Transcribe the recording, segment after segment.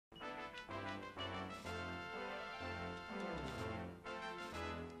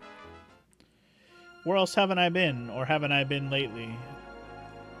Where else haven't I been? Or haven't I been lately?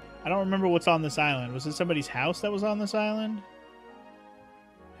 I don't remember what's on this island. Was it somebody's house that was on this island?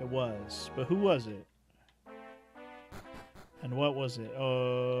 It was. But who was it? And what was it?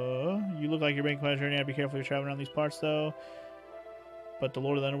 You look like you're making quite a journey. I'd be careful you're traveling around these parts, though. But the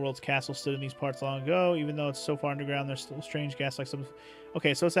Lord of the Underworld's castle stood in these parts long ago. Even though it's so far underground, there's still strange gas like some...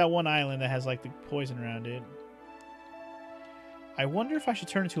 Okay, so it's that one island that has, like, the poison around it. I wonder if I should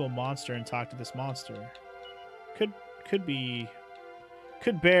turn into a monster and talk to this monster. Could be...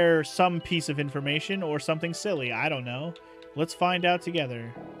 Could bear some piece of information or something silly. I don't know. Let's find out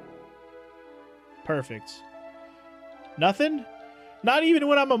together. Perfect. Nothing? Not even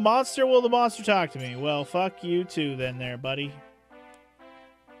when I'm a monster will the monster talk to me. Well, fuck you too then there, buddy.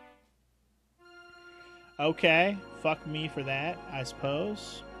 Okay. Fuck me for that, I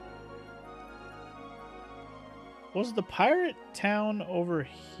suppose. Was the pirate town over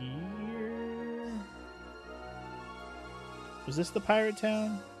here? Was this the pirate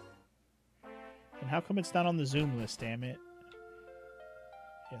town? And how come it's not on the Zoom list, damn it?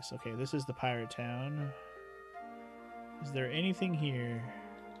 Yes, okay, this is the pirate town. Is there anything here?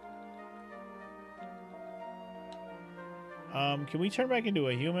 Can we turn back into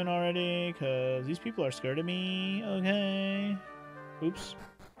a human already? Because these people are scared of me. Okay. Oops.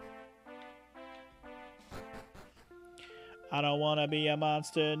 I don't want to be a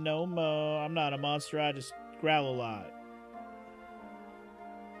monster no more. I'm not a monster, I just growl a lot.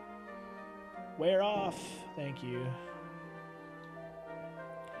 Wear off. Thank you.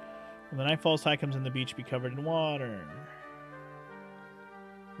 When the night falls, tide comes in, the beach be covered in water.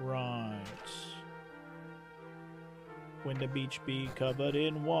 Right. When the beach be covered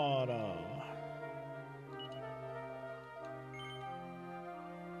in water.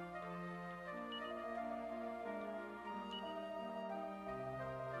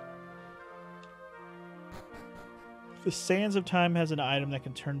 The Sands of Time has an item that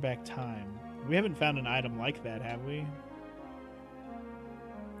can turn back time. We haven't found an item like that, have we?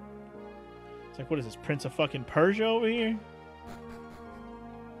 It's like, what is this, Prince of fucking Persia over here?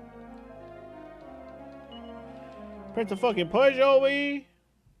 Prince of fucking Persia over here?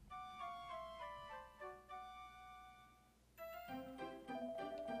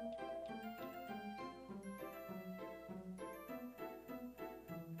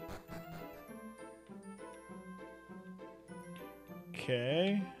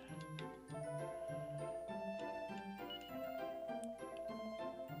 Okay.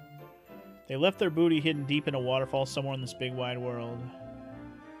 They left their booty hidden deep in a waterfall somewhere in this big wide world.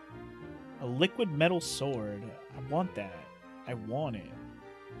 A liquid metal sword. I want that. I want it.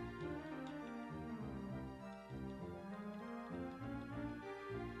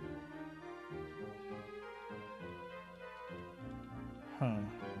 Huh.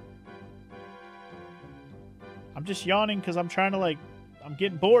 I'm just yawning because I'm trying to, like, I'm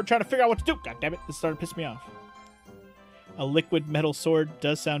getting bored trying to figure out what to do. God damn it. This started to piss me off. A liquid metal sword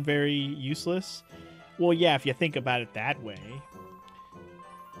does sound very useless. Well, yeah, if you think about it that way.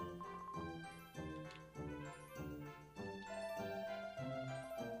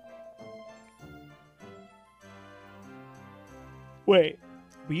 Wait,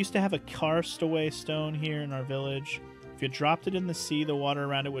 we used to have a castaway stone here in our village. If you dropped it in the sea, the water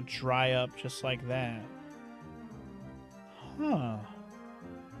around it would dry up just like that. Huh.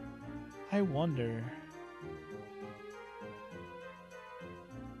 I wonder.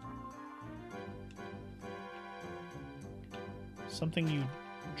 Something you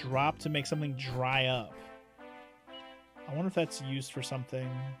drop to make something dry up. I wonder if that's used for something.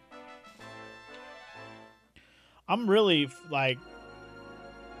 I'm really, like,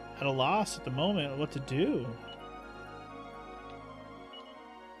 at a loss at the moment what to do.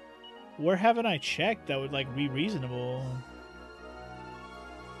 Where haven't I checked that would, like, be reasonable?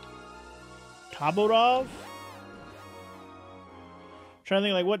 Kaborov? Trying to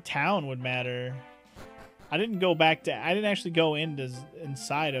think, like, what town would matter. I didn't go back to... I didn't actually go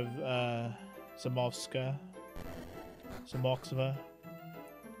inside of Zamovska. Zamoxva.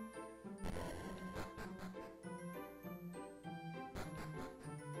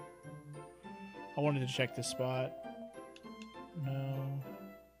 I wanted to check this spot. No.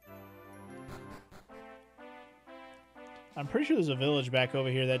 I'm pretty sure there's a village back over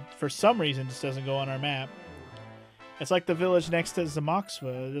here that for some reason just doesn't go on our map. It's like the village next to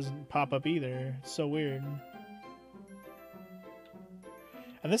Zamoxva. It doesn't pop up either. It's so weird.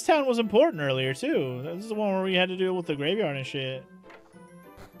 And this town was important earlier, too. This is the one where we had to deal with the graveyard and shit.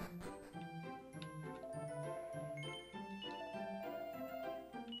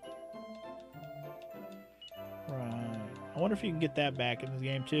 Right. I wonder if you can get that back in this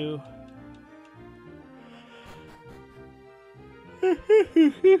game, too.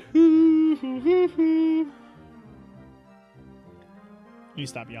 You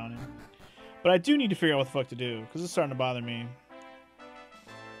stop yawning. But I do need to figure out what the fuck to do, because it's starting to bother me.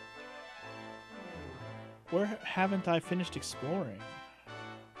 Where haven't I finished exploring?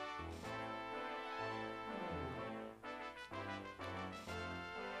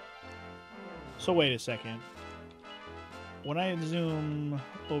 So wait a second. When I zoom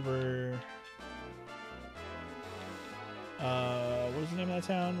over... what is the name of that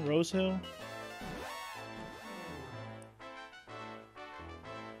town? Rose Hill?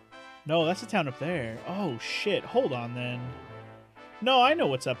 No, that's the town up there. Oh, shit. Hold on, then. No, I know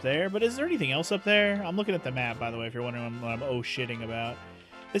what's up there, but is there anything else up there? I'm looking at the map, by the way, if you're wondering what I'm oh-shitting about.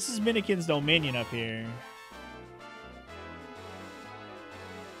 This is Minikin's Dominion up here.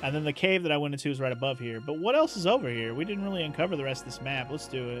 And then the cave that I went into is right above here. But what else is over here? We didn't really uncover the rest of this map. Let's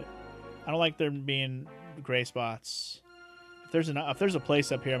do it. I don't like there being gray spots. If there's a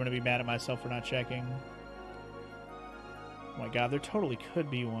place up here, I'm going to be mad at myself for not checking. Oh my god, there totally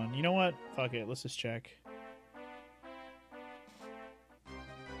could be one. You know what? Fuck it. Let's just check.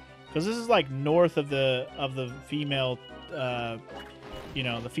 Because this is like north of the female, you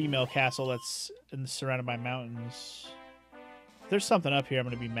know, the female castle that's surrounded by mountains. If there's something up here, I'm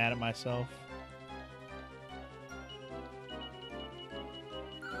going to be mad at myself.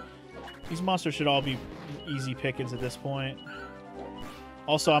 These monsters should all be easy pickings at this point.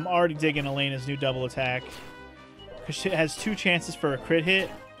 Also, I'm already digging Elena's new double attack. Because she has 2 chances for a crit hit.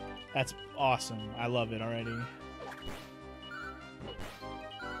 That's awesome. I love it already.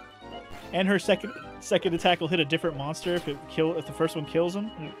 And her second attack will hit a different monster if the first one kills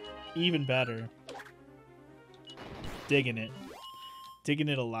him. Even better. Digging it. Digging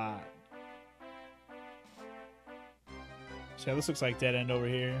it a lot. So yeah, this looks like dead end over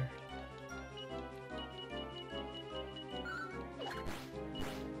here.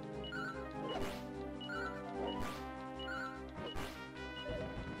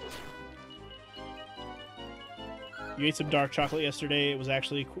 You ate some dark chocolate yesterday. It was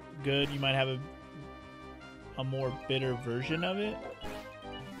actually good. You might have a more bitter version of it.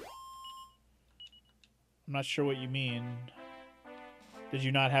 I'm not sure what you mean. Did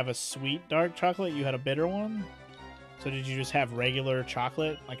you not have a sweet dark chocolate? You had a bitter one? So did you just have regular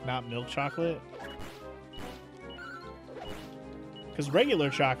chocolate? Like not milk chocolate? Because regular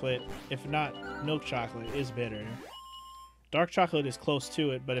chocolate, if not milk chocolate, is bitter. Dark chocolate is close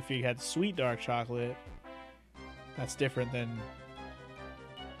to it, but if you had sweet dark chocolate... that's different than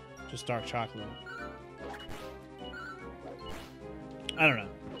just dark chocolate. I don't know.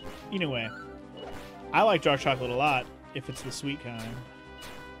 Anyway, I like dark chocolate a lot if it's the sweet kind.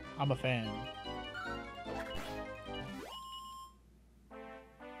 I'm a fan.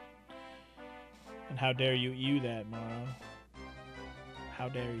 And how dare you that, Morrow? How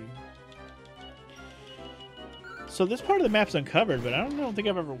dare you? So this part of the map's uncovered, but I don't think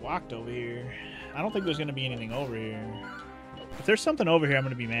I've ever walked over here. I don't think there's going to be anything over here. If there's something over here, I'm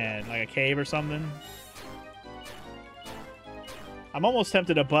going to be mad. Like a cave or something. I'm almost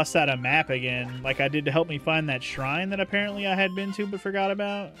tempted to bust out a map again, like I did to help me find that shrine that apparently I had been to but forgot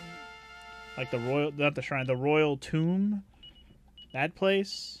about. Like the royal... not the shrine, the royal tomb. That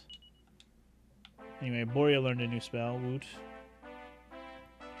place. Anyway, Borea learned a new spell. Woot.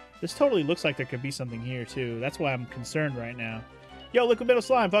 This totally looks like there could be something here, too. That's why I'm concerned right now. Yo, liquid metal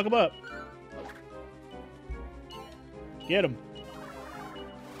slime, fuck him up. Get him.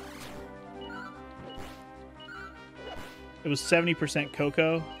 It was 70%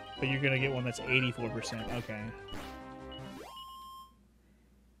 cocoa, but you're going to get one that's 84%. Okay.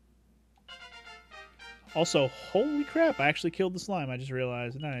 Also, holy crap, I actually killed the slime. I just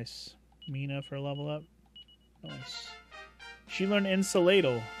realized. Nice. Mina for a level up. Nice. She learned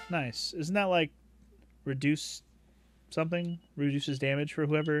Insuladal. Nice. Isn't that like reduce something? Reduces damage for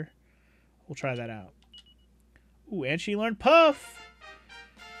whoever? We'll try that out. Ooh, and she learned Puff!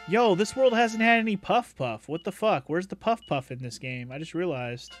 Yo, this world hasn't had any Puff. What the fuck? Where's the Puff in this game? I just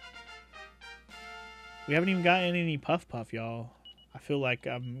realized. We haven't even gotten any Puff, y'all. I feel like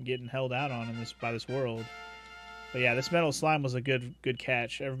I'm getting held out on by this world. But yeah, this metal slime was a good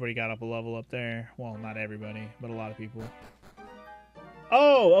catch. Everybody got up a level up there. Well, not everybody, but a lot of people.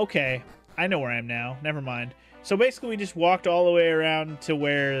 Oh, okay. I know where I am now. Never mind. So basically we just walked all the way around to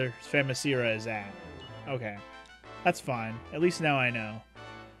where Famicera is at. Okay. That's fine. At least now I know.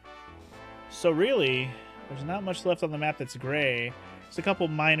 So really, there's not much left on the map that's gray. There's a couple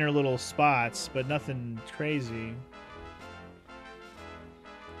minor little spots, but nothing crazy.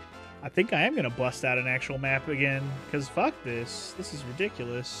 I think I am going to bust out an actual map again, because fuck this. This is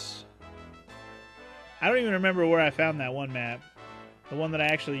ridiculous. I don't even remember where I found that one map. The one that I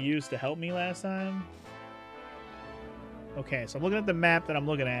actually used to help me last time. Okay, so I'm looking at the map that I'm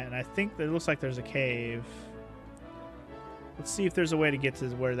looking at, and I think that it looks like there's a cave. Let's see if there's a way to get to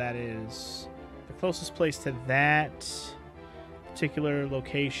where that is. The closest place to that particular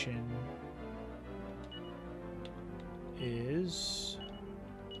location is...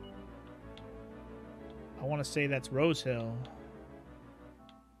 I want to say that's Rose Hill.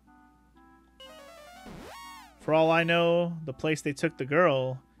 For all I know, the place they took the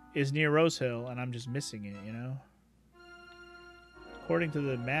girl is near Rose Hill, and I'm just missing it, you know? According to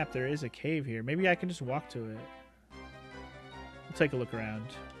the map, there is a cave here. Maybe I can just walk to it. We'll take a look around.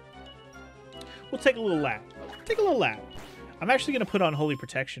 We'll take a little lap. Take a little lap. I'm actually going to put on Holy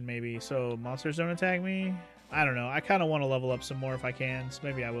Protection, maybe, so monsters don't attack me. I don't know. I kind of want to level up some more if I can, so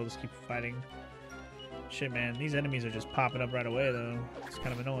maybe I will just keep fighting. Shit, man. These enemies are just popping up right away, though. It's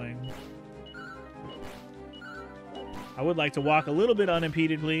kind of annoying. I would like to walk a little bit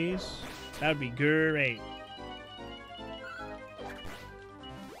unimpeded, please. That would be great.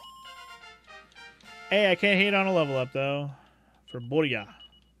 Hey, I can't hit on a level up, though. For Borja.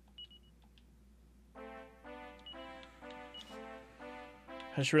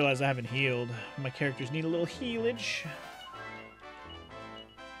 I just realized I haven't healed. My characters need a little healage.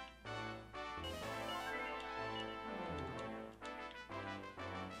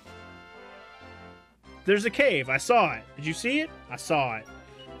 There's a cave. I saw it. Did you see it? I saw it.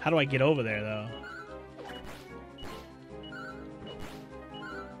 How do I get over there, though?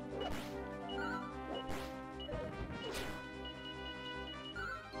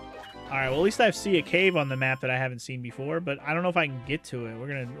 Alright, well, at least I see a cave on the map that I haven't seen before, but I don't know if I can get to it. We're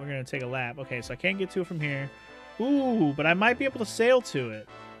gonna take a lap. Okay, so I can't get to it from here. Ooh, but I might be able to sail to it.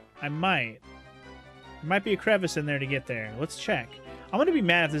 I might. There might be a crevice in there to get there. Let's check. I'm gonna be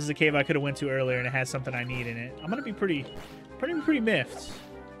mad if this is a cave I could have went to earlier and it has something I need in it. I'm gonna be pretty miffed.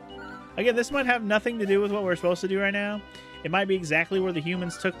 Again, this might have nothing to do with what we're supposed to do right now. It might be exactly where the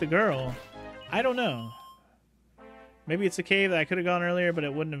humans took the girl. I don't know. Maybe it's a cave that I could have gone earlier, but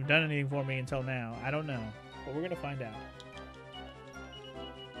it wouldn't have done anything for me until now. I don't know. But we're gonna find out.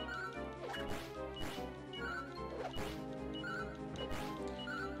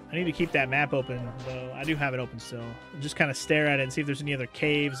 I need to keep that map open, though. I do have it open still. Just kind of stare at it and see if there's any other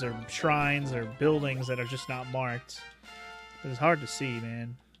caves or shrines or buildings that are just not marked. It's hard to see,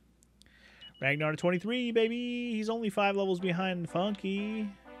 man. Ragnar 23, baby! He's only 5 levels behind Funky.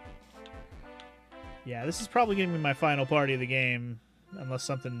 Yeah, this is probably going to be my final party of the game, unless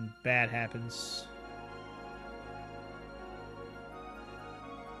something bad happens.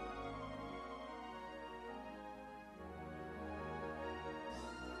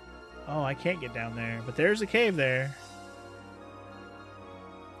 Oh, I can't get down there, but there's a cave there.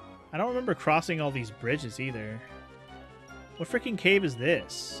 I don't remember crossing all these bridges either. What freaking cave is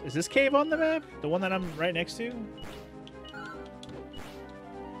this? Is this cave on the map? The one that I'm right next to?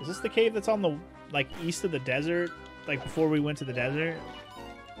 Is this the cave that's on the, like, east of the desert? Like, before we went to the desert?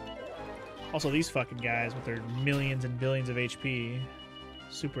 Also, these fucking guys with their millions and billions of HP.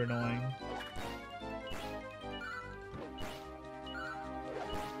 Super annoying.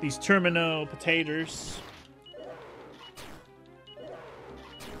 These Termino potatoes.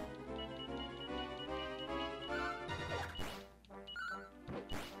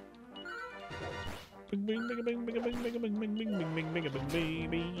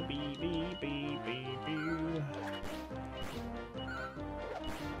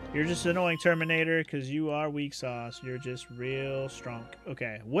 You're just annoying, Terminator, because you are weak sauce. You're just real strong.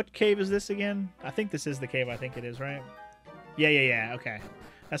 Okay, what cave is this again? I think this is the cave I think it is, right? Yeah, okay.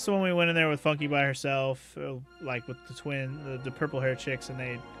 That's the one we went in there with Funky by herself, like with the twin, the purple hair chicks, and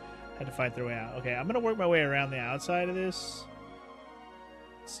they had to fight their way out. Okay, I'm going to work my way around the outside of this.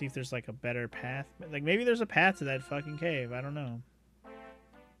 See if there's like a better path. Like maybe there's a path to that fucking cave. I don't know.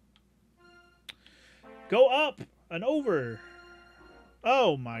 Go up and over.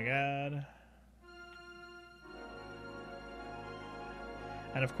 Oh my god.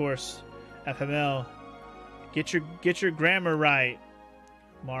 And of course, FML, get your grammar right.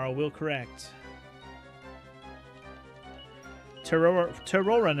 Mara will correct.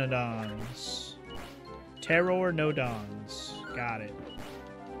 Terroronodons. Terroronodons. Got it.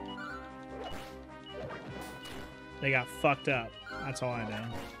 They got fucked up. That's all I know. I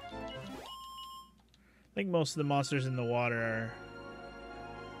think most of the monsters in the water are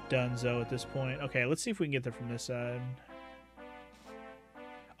donezo at this point. Okay, let's see if we can get there from this side.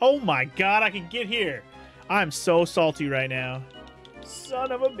 Oh my god, I can get here! I'm so salty right now.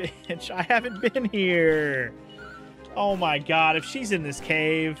 Son of a bitch, I haven't been here. Oh my god, if she's in this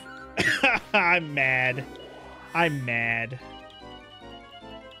cave, I'm mad. I'm mad.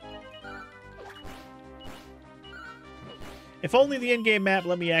 If only the in-game map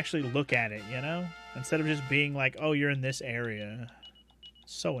let me actually look at it, you know? Instead of just being like, oh, you're in this area.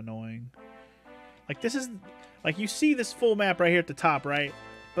 So annoying. Like, this is... Like, you see this full map right here at the top, right?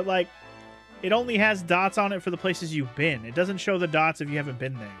 But, like, it only has dots on it for the places you've been. It doesn't show the dots if you haven't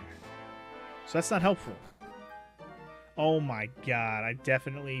been there. So that's not helpful. Oh my god, I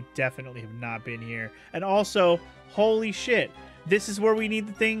definitely have not been here. And also, holy shit, this is where we need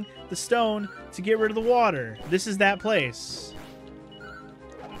the thing, the stone, to get rid of the water. This is that place.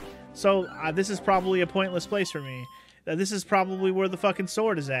 So, this is probably a pointless place for me. This is probably where the fucking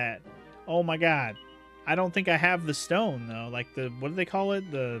sword is at. Oh my god. I don't think I have the stone, though. Like, the... What do they call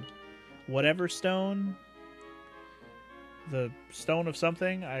it? The... Whatever stone? The stone of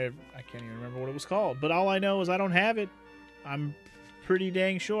something? I can't even remember what it was called. But all I know is I don't have it. I'm pretty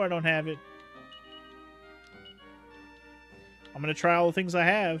dang sure I don't have it. I'm gonna try all the things I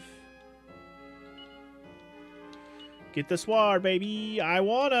have. Get the sword, baby. I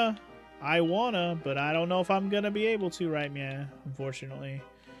wanna, but I don't know if I'm gonna be able to right now, unfortunately.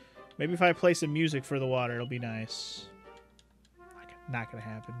 Maybe if I play some music for the water, it'll be nice. Not gonna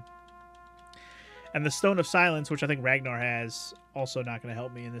happen. And the Stone of Silence, which I think Ragnar has, also not gonna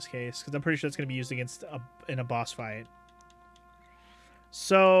help me in this case, because I'm pretty sure it's gonna be used against in a boss fight.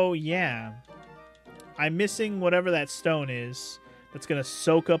 So yeah, I'm missing whatever that stone is that's gonna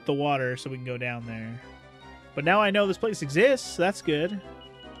soak up the water so we can go down there. But now I know this place exists, so that's good.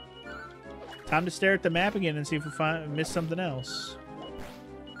 Time to stare at the map again and see if we miss something else.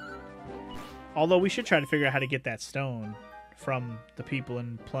 Although we should try to figure out how to get that stone from the people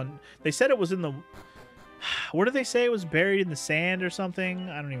in They said it was in the... Where did they say it was buried in the sand or something?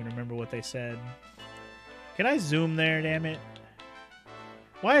 I don't even remember what they said. Can I zoom there, damn it?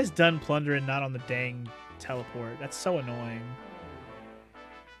 Why is Done Plundering not on the dang teleport? That's so annoying.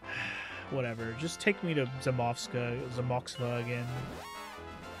 Whatever. Just take me to Zamoxva again.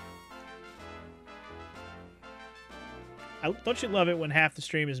 Don't you love it when half the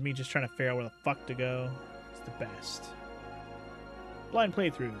stream is me just trying to figure out where the fuck to go? It's the best. Blind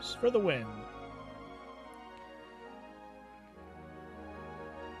playthroughs for the win.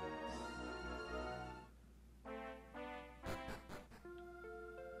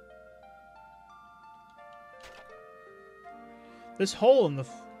 This hole in the...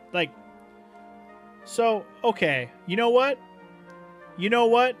 Like... So, okay. You know what? You know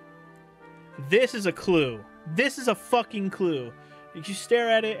what? This is a clue. This is a fucking clue. You stare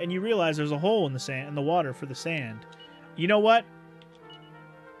at it and you realize there's a hole in the sand, in the water for the sand. You know what?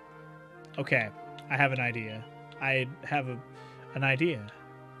 Okay, I have an idea. I have an idea.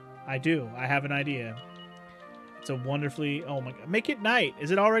 I do. I have an idea. It's a wonderfully... Oh my god. Make it night.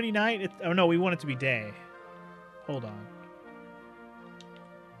 Is it already night? Oh no, we want it to be day. Hold on.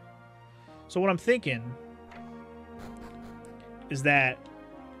 So what I'm thinking is that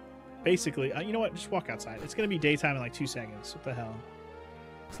basically, you know what? Just walk outside. It's going to be daytime in like 2 seconds. What the hell?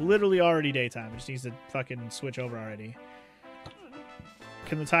 It's literally already daytime. It just needs to fucking switch over already.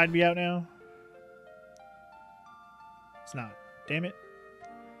 Can the tide be out now? It's not. Damn it.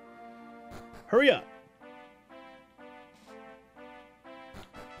 Hurry up.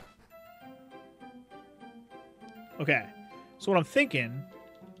 Okay. So what I'm thinking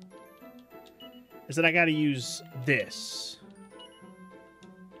is that I got to use this.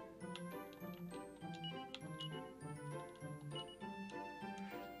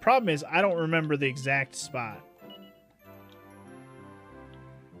 Problem is, I don't remember the exact spot.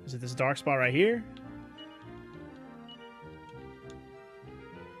 Is it this dark spot right here?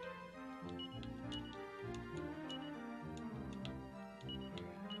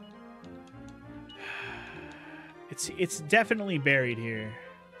 It's definitely buried here.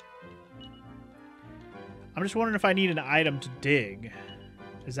 I'm just wondering if I need an item to dig.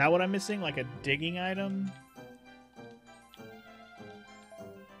 Is that what I'm missing? Like a digging item?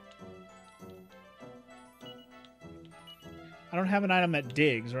 I don't have an item that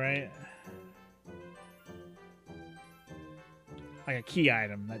digs, right? Like a key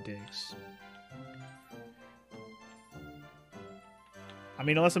item that digs. I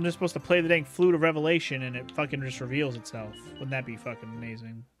mean, unless I'm just supposed to play the dang Flute of Revelation and it fucking just reveals itself. Wouldn't that be fucking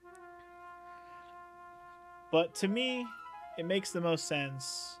amazing? But to me, it makes the most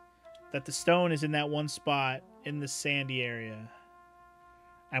sense that the stone is in that one spot in the sandy area.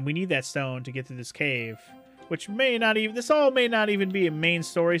 And we need that stone to get to this cave. Which may not even... This all may not even be a main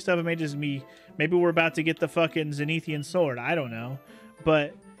story stuff. It may just be... Maybe we're about to get the fucking Zenithian sword. I don't know.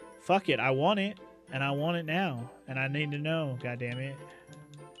 But, fuck it. I want it. And I want it now. And I need to know. God damn it.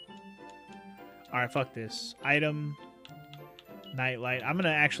 Alright, fuck this. Item... Nightlight. I'm gonna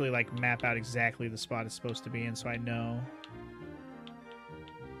actually, like, map out exactly the spot it's supposed to be in so I know.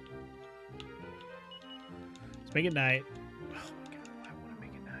 Let's make it night. Oh my god, I want to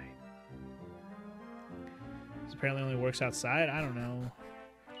make it night. This apparently only works outside. I don't know.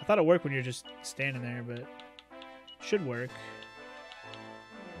 I thought it worked when you're just standing there, but should work.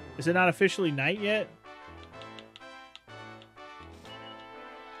 Is it not officially night yet?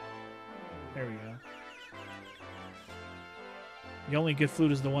 There we go. The only good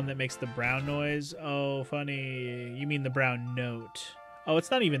flute is the one that makes the brown noise. Oh, funny. You mean the brown note. Oh,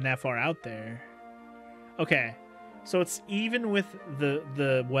 it's not even that far out there. Okay. So it's even with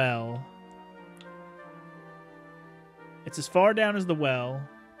the well. It's as far down as the well.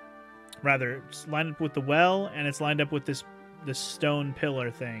 Rather, it's lined up with the well, and it's lined up with this stone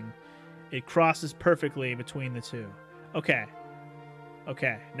pillar thing. It crosses perfectly between the two. Okay.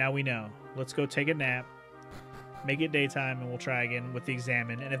 Okay, now we know. Let's go take a nap. Make it daytime, and we'll try again with the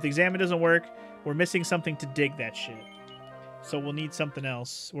examine. And if the examine doesn't work, we're missing something to dig that shit. So we'll need something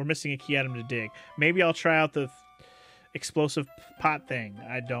else. We're missing a key item to dig. Maybe I'll try out the explosive pot thing.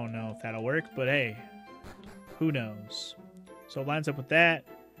 I don't know if that'll work, but hey, who knows? So it lines up with that,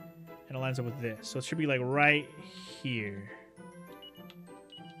 and it lines up with this. So it should be like right here.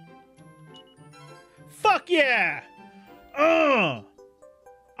 Fuck yeah!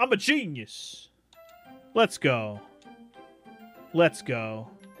 I'm a genius. Let's go. Let's go.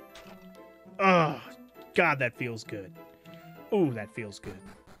 Oh, God, that feels good. Ooh, that feels good.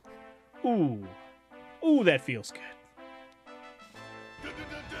 Ooh. Ooh, that feels good.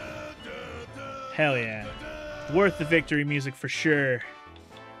 Hell yeah. Worth the victory music for sure.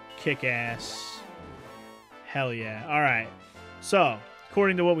 Kick ass. Hell yeah. Alright. So,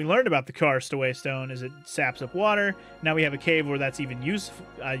 according to what we learned about the Castaway Stone, is it saps up water. Now we have a cave where that's even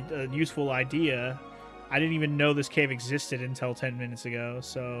a useful idea. I didn't even know this cave existed until 10 minutes ago,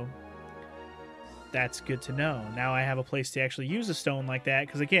 so that's good to know. Now I have a place to actually use a stone like that,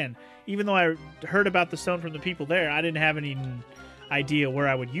 because again, even though I heard about the stone from the people there, I didn't have any idea where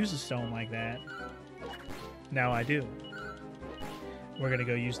I would use a stone like that. Now I do. We're going to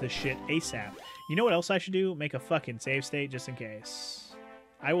go use this shit ASAP. You know what else I should do? Make a fucking save state just in case.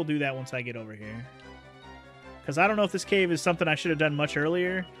 I will do that once I get over here. Because I don't know if this cave is something I should have done much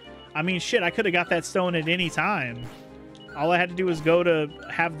earlier. I mean, shit, I could have got that stone at any time. All I had to do was go to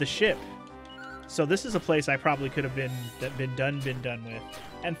have the ship. So this is a place I probably could have been done with.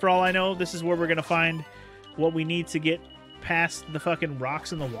 And for all I know, this is where we're going to find what we need to get past the fucking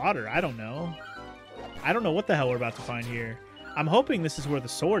rocks in the water. I don't know. I don't know what the hell we're about to find here. I'm hoping this is where the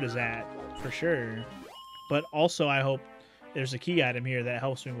sword is at, for sure. But also I hope there's a key item here that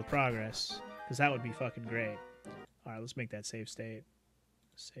helps me with progress. Because that would be fucking great. Alright, let's make that save state.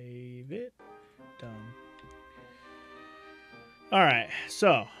 Save it. Done. Alright,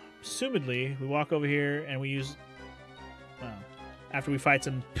 so, assumedly, we walk over here and we use... Well, after we fight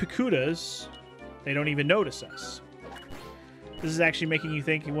some Picudas, they don't even notice us. This is actually making you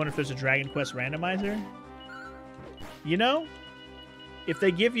think, you wonder if there's a Dragon Quest randomizer? You know, if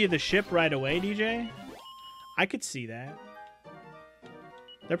they give you the ship right away, DJ, I could see that.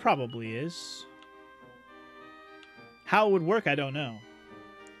 There probably is. How it would work, I don't know.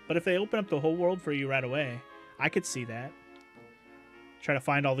 But if they open up the whole world for you right away, I could see that. Try to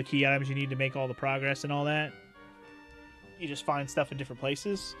find all the key items you need to make all the progress and all that. You just find stuff in different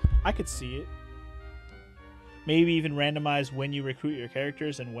places. I could see it. Maybe even randomize when you recruit your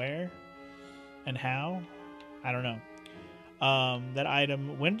characters and where and how. I don't know. That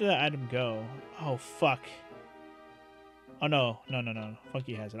item, when did that item go? Oh, fuck. Oh, no. No.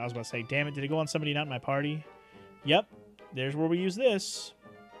 Funky has it. I was about to say, damn it, did it go on somebody not in my party? Yep. There's where we use this.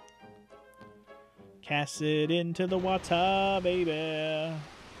 Cast it into the water, baby.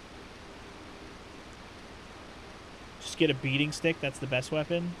 Just get a beating stick. That's the best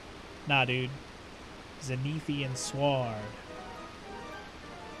weapon. Nah, dude. Zenithian Sword.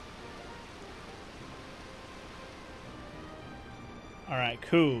 Alright,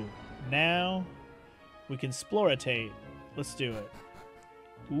 cool. Now we can sploritate. Let's do it.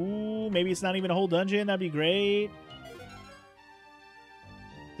 Ooh, maybe it's not even a whole dungeon. That'd be great.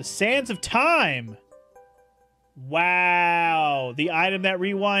 The Sands of Time. Wow. The item that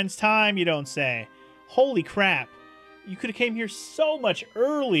rewinds time, you don't say. Holy crap. You could have came here so much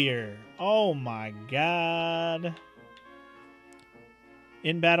earlier. Oh my god.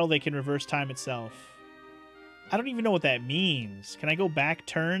 In battle, they can reverse time itself. I don't even know what that means. Can I go back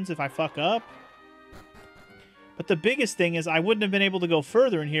turns if I fuck up? But the biggest thing is I wouldn't have been able to go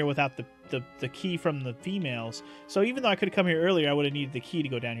further in here without the key from the females. So even though I could have come here earlier, I would have needed the key to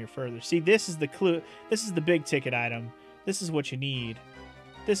go down here further. See, this is the clue. This is the big ticket item. This is what you need.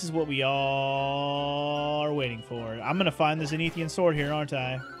 This is what we all are waiting for. I'm going to find the Zenithian sword here, aren't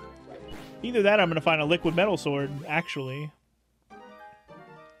I? Either that or I'm going to find a liquid metal sword, actually.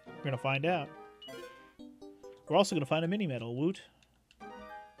 We're going to find out. We're also going to find a mini metal. Woot.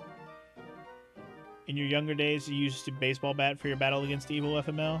 In your younger days, you used a baseball bat for your battle against evil,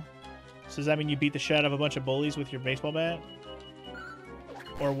 FML? So does that mean you beat the shit out of a bunch of bullies with your baseball bat?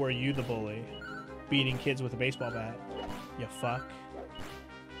 Or were you the bully? Beating kids with a baseball bat? You fuck.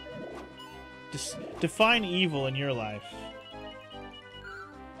 Define evil in your life.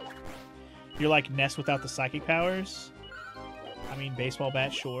 You're like Ness without the psychic powers? I mean, baseball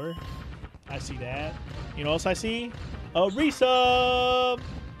bat, sure. I see that. You know what else I see? A resub!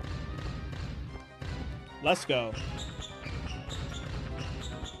 Let's go.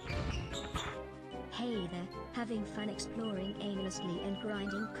 Hey there, having fun exploring aimlessly and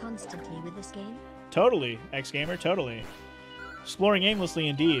grinding constantly with this game? Totally, X-Gamer, totally. Exploring aimlessly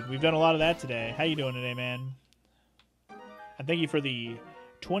indeed. We've done a lot of that today. How you doing today, man? And thank you for the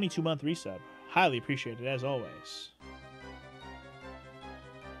 22-month resub. Highly appreciated, as always.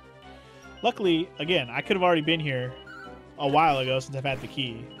 Luckily, again, I could have already been here a while ago since I've had the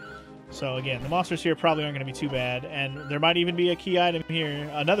key. So again, the monsters here probably aren't going to be too bad, and there might even be a key item here,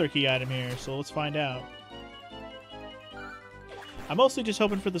 another key item here, so let's find out. I'm mostly just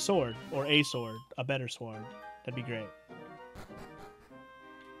hoping for the sword, or a sword, a better sword. That'd be great.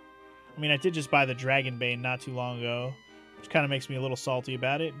 I mean, I did just buy the Dragon Bane not too long ago, which kind of makes me a little salty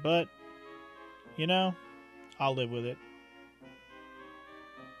about it, but, you know, I'll live with it.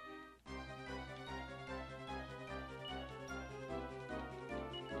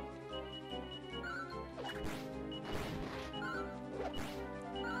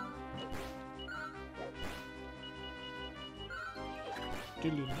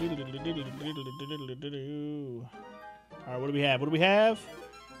 Alright, what do we have? What do we have?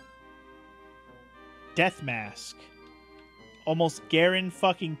 Death Mask. Almost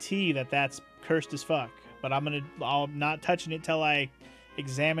guarantee that that's cursed as fuck. But I'm not touching it till I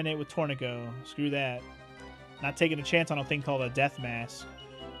examine it with Tornico. Screw that. Not taking a chance on a thing called a Death Mask.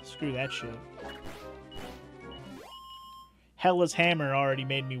 Screw that shit. Hella's Hammer already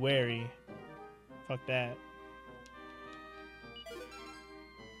made me wary. Fuck that.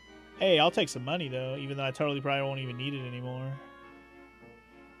 Hey, I'll take some money, though, even though I totally probably won't even need it anymore.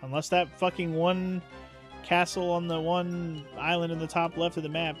 Unless that fucking one castle on the one island in the top left of the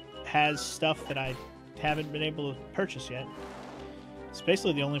map has stuff that I haven't been able to purchase yet. It's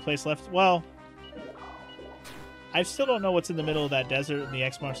basically the only place left. Well, I still don't know what's in the middle of that desert and the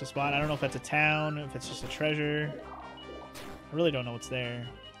X marks the spot. I don't know if that's a town, if it's just a treasure. I really don't know what's there.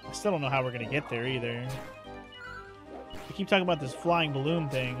 I still don't know how we're going to get there, either. They keep talking about this flying balloon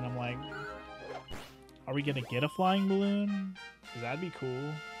thing, and I'm like, are we gonna get a flying balloon? Because that'd be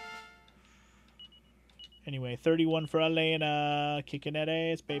cool. Anyway, 31 for Elena. Kicking that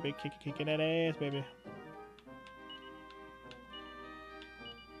ass, baby. Kicking that ass, baby.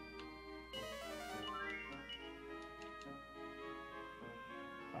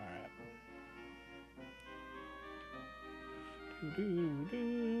 Alright.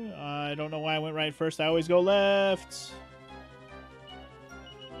 I don't know why I went right first. I always go left.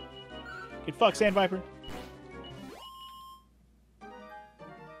 Get fucked, Sand Viper.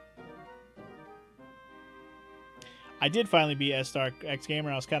 I did finally beat S-Star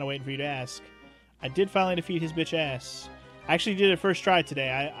X-Gamer. I was kind of waiting for you to ask. I did finally defeat his bitch ass. I actually did it first try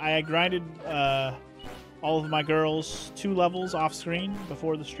today. I grinded all of my girls 2 levels off screen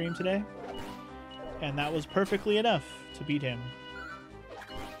before the stream today. And that was perfectly enough to beat him.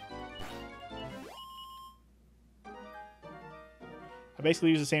 I basically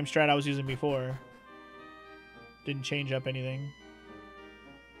used the same strat I was using before. Didn't change up anything.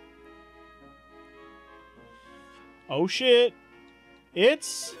 Oh shit!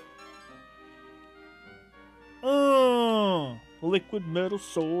 It's... liquid metal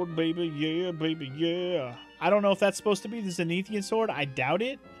sword, baby, yeah, baby, yeah. I don't know if that's supposed to be the Zenithian sword. I doubt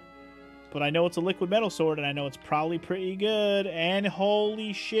it. But I know it's a liquid metal sword, and I know it's probably pretty good. And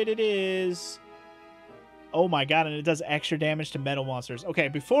holy shit, it is. Oh my god, and it does extra damage to metal monsters. Okay,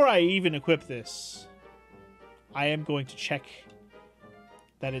 before I even equip this, I am going to check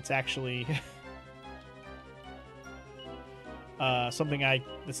that it's actually something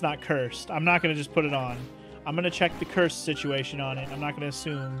that's not cursed. I'm not going to just put it on. I'm going to check the curse situation on it. I'm not going to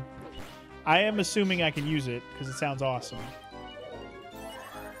assume. I am assuming I can use it, because it sounds awesome.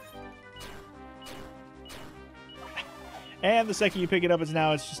 And the second you pick it up, it's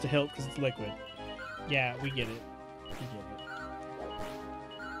just a hilt, because it's liquid. Yeah, we get it. We get it.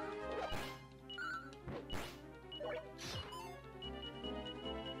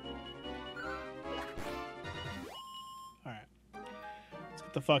 Alright. Let's get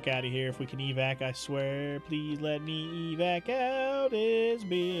Get the fuck out of here if we can evac, I swear. Please let me evac out this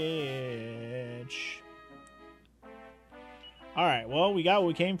bitch. Alright, well, we got what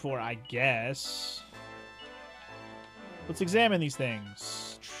we came for, I guess. Let's examine these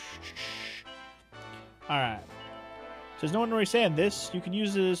things. Alright. Says no one really saying this. You can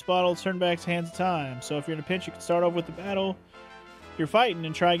use this bottle to turn back to hands of time. So if you're in a pinch, you can start over with the battle you're fighting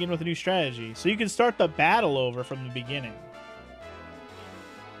and try again with a new strategy. So you can start the battle over from the beginning.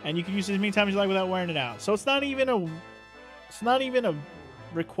 And you can use it as many times as you like without wearing it out. So it's not even a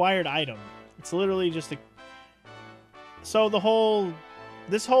required item. It's literally just a... So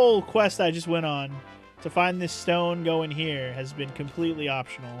this whole quest I just went on to find this stone going here has been completely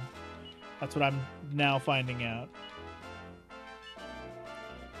optional. That's what I'm now finding out.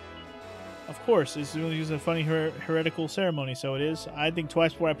 Of course, it's using a funny heretical ceremony, so it is. I'd think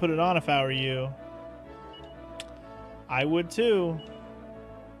twice before I put it on if I were you. I would too.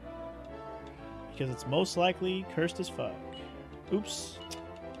 Because it's most likely cursed as fuck. Oops.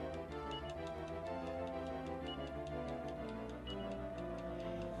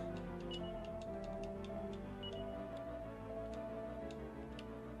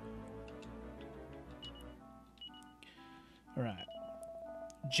 Alright.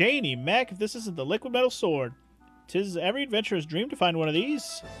 Janie, Mac, if this isn't the liquid metal sword. 'Tis every adventurer's dream to find one of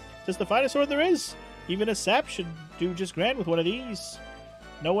these. 'Tis the finest sword there is. Even a sap should do just grand with one of these.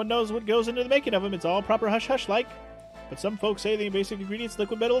 No one knows what goes into the making of them. It's all proper hush-hush like. But some folks say the basic ingredient's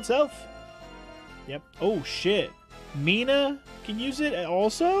liquid metal itself. Yep. Oh, shit. Mina can use it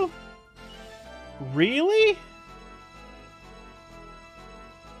also? Really?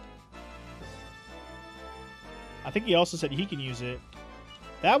 I think he also said he can use it.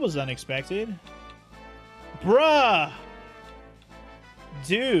 That was unexpected. Bruh!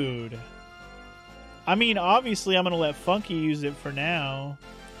 Dude. I mean, obviously I'm going to let Funky use it for now.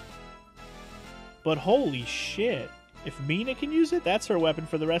 But holy shit. If Mina can use it, that's her weapon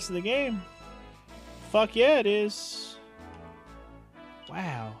for the rest of the game. Fuck yeah, it is.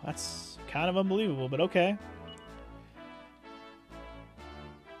 Wow, that's kind of unbelievable, but okay.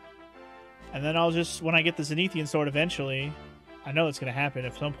 And then I'll just, when I get the Zenithian sword eventually, I know it's going to happen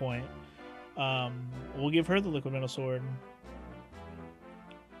at some point, we'll give her the liquid metal sword.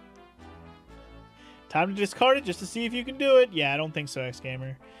 Time to discard it just to see if you can do it. Yeah, I don't think so,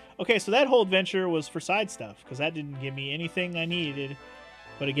 X-Gamer. Okay, so that whole adventure was for side stuff, because that didn't give me anything I needed,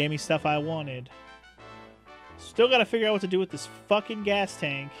 but it gave me stuff I wanted. Still got to figure out what to do with this fucking gas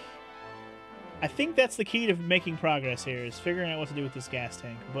tank. I think that's the key to making progress here, is figuring out what to do with this gas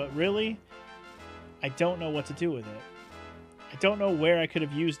tank. But really, I don't know what to do with it. I don't know where I could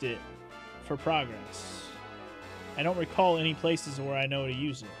have used it for progress. I don't recall any places where I know to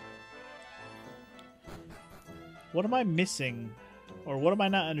use it. What am I missing? Or what am I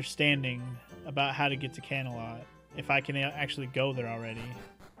not understanding about how to get to Canalot? If I can actually go there already.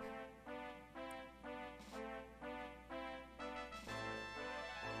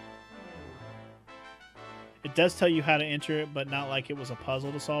 It does tell you how to enter it, but not like it was a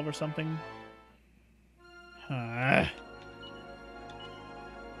puzzle to solve or something. Huh.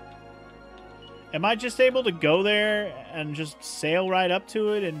 Am I just able to go there and just sail right up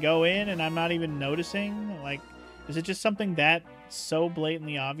to it and go in and I'm not even noticing? Like, is it just something that so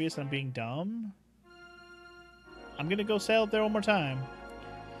blatantly obvious I'm being dumb? I'm gonna go sail up there one more time.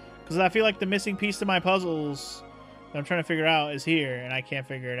 Because I feel like the missing piece to my puzzles that I'm trying to figure out is here, and I can't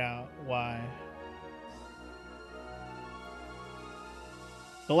figure it out. Why?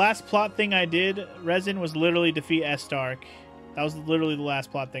 The last plot thing I did, Resin, was literally defeat S-Stark. That was literally the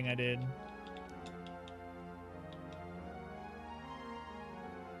last plot thing I did.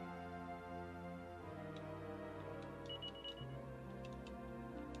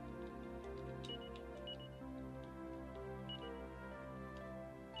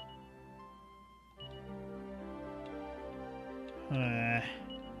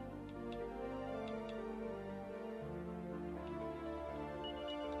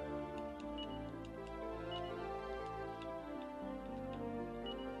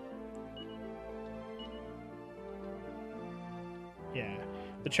 Yeah.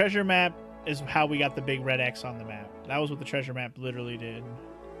 The treasure map is how we got the big red X on the map. That was what the treasure map literally did.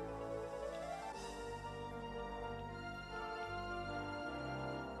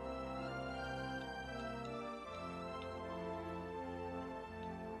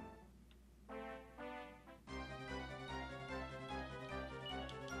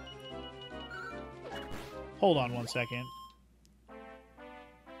 Hold on one second.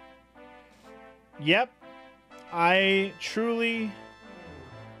 Yep. I truly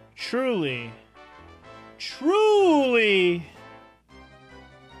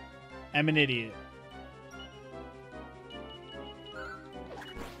I'm an idiot.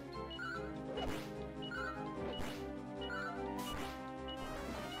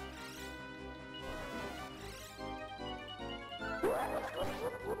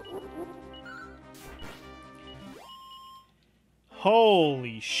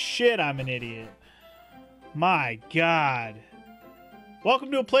 Holy shit, I'm an idiot. My God. Welcome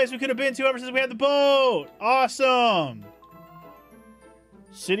to a place we could have been to ever since we had the boat. Awesome.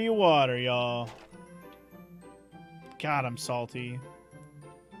 City of Water, y'all. God, I'm salty.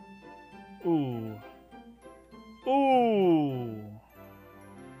 Ooh. Ooh.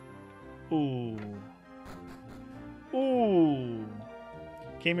 Ooh. Ooh.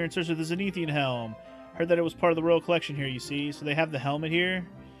 Came here in search of the Zenithian helm. Heard that it was part of the royal collection here, you see. So they have the helmet here.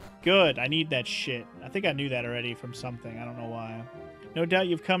 Good. I need that shit. I think I knew that already from something. I don't know why. No doubt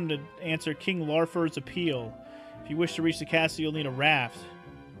you've come to answer King Larfer's appeal. If you wish to reach the castle, you'll need a raft.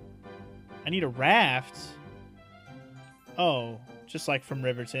 I need a raft? Oh, just like from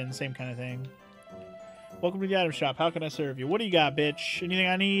Riverton. Same kind of thing. Welcome to the item shop. How can I serve you? What do you got, bitch? Anything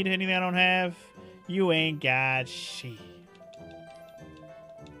I need? Anything I don't have? You ain't got shit.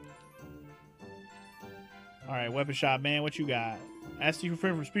 Alright, weapon shop, man. What you got? I asked you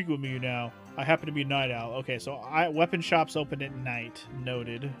refrain from speaking with me now. I happen to be a night owl. Okay, so weapon shop's open at night.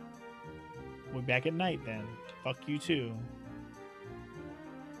 Noted. We'll be back at night then. Fuck you too.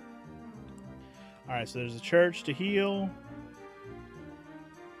 Alright, so there's a church to heal.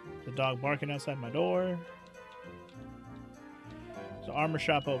 The dog barking outside my door. There's an armor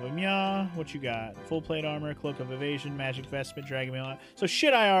shop open. Yeah. What you got? Full plate armor, cloak of evasion, magic vestment, dragon mail. So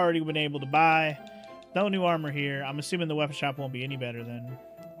shit I already been able to buy. No new armor here. I'm assuming the weapon shop won't be any better then.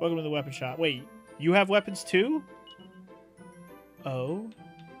 Welcome to the weapon shop. Wait, you have weapons too? Oh.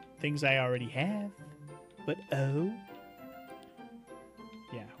 Things I already have. But oh.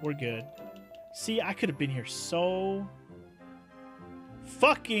 Yeah, we're good. See, I could have been here so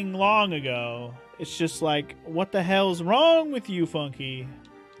fucking long ago. It's just like, what the hell's wrong with you, Funky?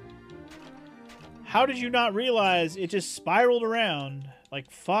 How did you not realize it just spiraled around?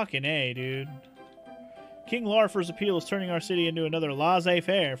 Like, fucking A, dude. King Larfer's appeal is turning our city into another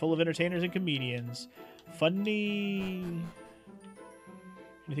laissez-faire full of entertainers and comedians. Funny.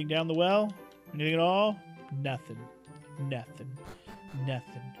 Anything down the well? Anything at all? Nothing. Nothing.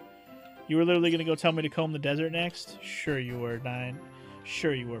 Nothing. You were literally going to go tell me to comb the desert next? Sure you were, Nine.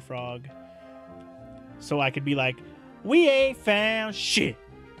 Sure you were, Frog. So I could be like, we ain't found shit.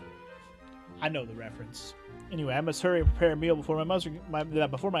 I know the reference. Anyway, I must hurry and prepare a meal before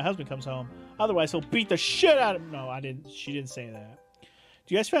before my husband comes home. Otherwise, he'll beat the shit out of... No, I didn't. She didn't say that.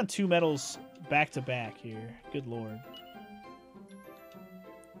 You guys found 2 medals back to back here. Good lord.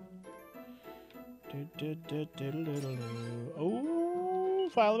 Oh,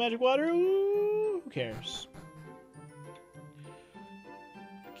 file of magic water. Ooh, who cares?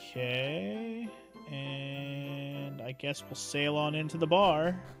 Okay. And I guess we'll sail on into the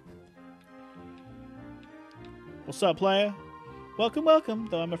bar. What's up, playa? Welcome, welcome.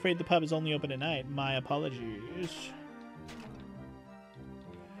 Though I'm afraid the pub is only open at night. My apologies.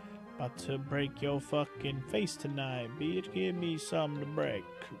 About to break your fucking face tonight, bitch. Give me something to break.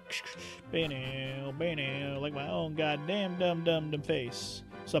 Like my own goddamn dumb face.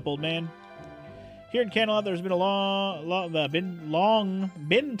 What's up, old man? Here in Camelot, there's been a long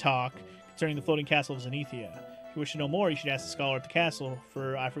talk concerning the floating castle of Zenithia. If you wish to know more, you should ask the scholar at the castle,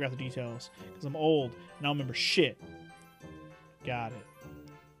 for I forgot the details, because I'm old and I don't remember shit. Got it.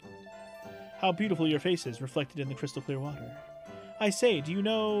 How beautiful your face is, reflected in the crystal clear water. I say, do you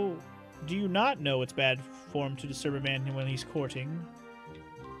not know it's bad form to disturb a man when he's courting?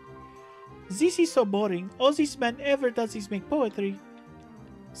 This is so boring. All this man ever does is make poetry.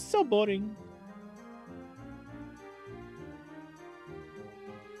 So boring.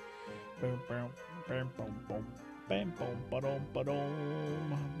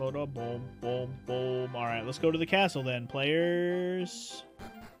 Alright, let's go to the castle then, players.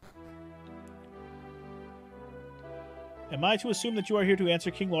 Am I to assume that you are here to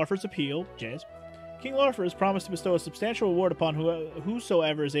answer King Larfer's appeal? Yes. King Larfer has promised to bestow a substantial reward upon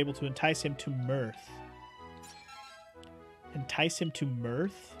whosoever is able to entice him to mirth. Entice him to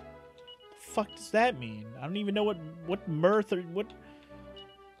mirth? The fuck does that mean? I don't even know what mirth or what...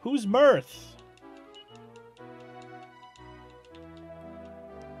 Who's mirth?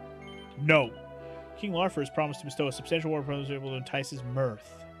 No. King Larfer has promised to bestow a substantial reward upon whosoever is able to entice his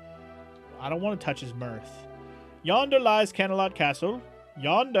mirth. I don't want to touch his mirth. Yonder lies Camelot Castle.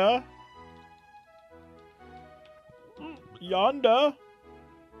 Yonder. Yonder.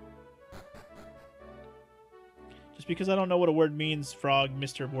 Just because I don't know what a word means, frog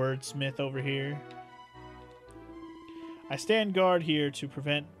Mr. Wordsmith over here. I stand guard here to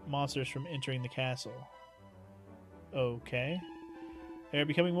prevent monsters from entering the castle. Okay. They are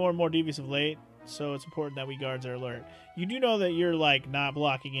becoming more and more devious of late, so it's important that we guards are alert. You do know that you're, like, not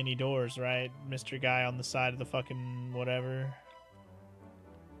blocking any doors, right, Mr. Guy on the side of the fucking whatever?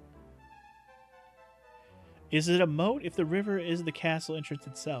 Is it a moat if the river is the castle entrance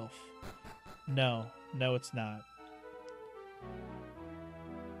itself? No. No, it's not.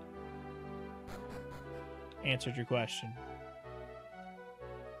 Answered your question.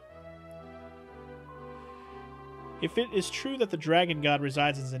 If it is true that the dragon god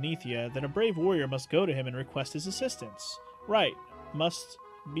resides in Zenithia, then a brave warrior must go to him and request his assistance. Right. Must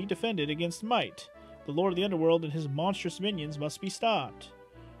be defended against might. The Lord of the Underworld and his monstrous minions must be stopped.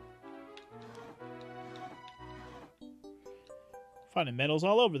 Finding medals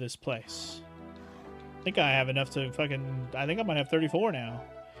all over this place. I think I have enough to fucking... I think I might have 34 now.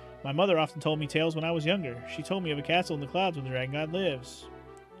 My mother often told me tales when I was younger. She told me of a castle in the clouds where the dragon god lives.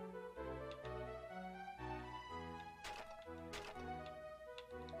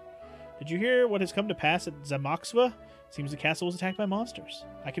 Did you hear what has come to pass at Zamaxva? Seems the castle was attacked by monsters.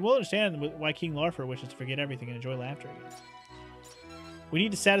 I can well understand why King Larfer wishes to forget everything and enjoy laughter again. We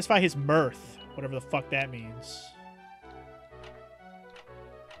need to satisfy his mirth, whatever the fuck that means.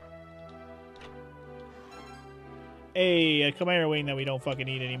 Hey, a Chimera wing that we don't fucking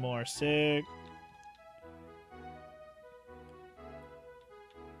need anymore. Sick.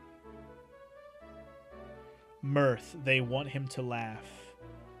 Mirth. They want him to laugh.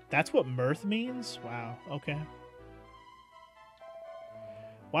 That's what mirth means? Wow. Okay.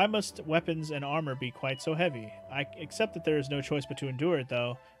 Why must weapons and armor be quite so heavy? I accept that there is no choice but to endure it,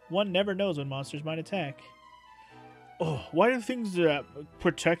 though. One never knows when monsters might attack. Oh, why do things that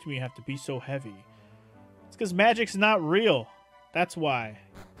protect me have to be so heavy? It's because magic's not real. That's why.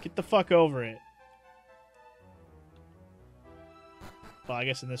 Get the fuck over it. Well, I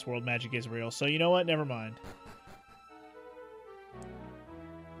guess in this world magic is real, so you know what? Never mind.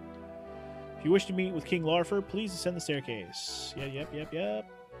 If you wish to meet with King Larfer, please ascend the staircase. Yep.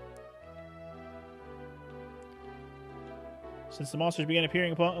 Since the monsters began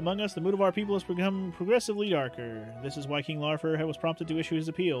appearing among us, the mood of our people has become progressively darker. This is why King Larfer was prompted to issue his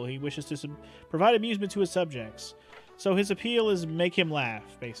appeal. He wishes to provide amusement to his subjects. So his appeal is make him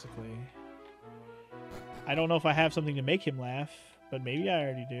laugh, basically. I don't know if I have something to make him laugh, but maybe I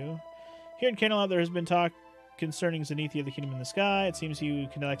already do. Here in Camelot, there has been talk concerning Zenithia, the Kingdom in the Sky. It seems he who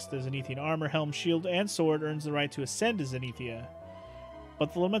collects the Zenithian armor, helm, shield, and sword earns the right to ascend to Zenithia.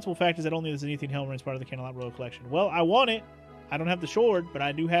 But the lamentable fact is that only the Zenithian helm remains part of the Camelot Royal Collection. Well, I want it! I don't have the sword, but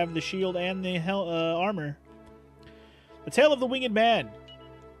I do have the shield and the armor. The Tale of the Winged Man.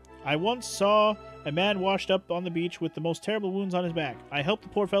 I once saw a man washed up on the beach with the most terrible wounds on his back. I helped the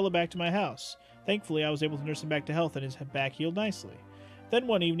poor fellow back to my house. Thankfully, I was able to nurse him back to health and his back healed nicely. Then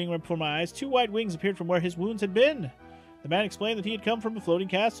one evening, right before my eyes, two white wings appeared from where his wounds had been. The man explained that he had come from a floating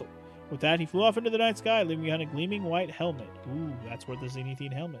castle. With that, he flew off into the night sky, leaving behind a gleaming white helmet. Ooh, that's where the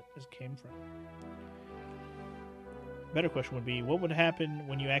Zenithian helmet came from. Better question would be, what would happen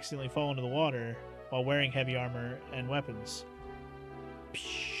when you accidentally fall into the water while wearing heavy armor and weapons?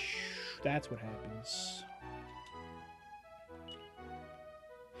 That's what happens.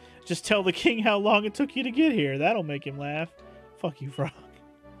 Just tell the king how long it took you to get here. That'll make him laugh. Fuck you, frog.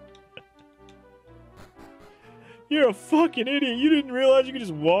 You're a fucking idiot. You didn't realize you could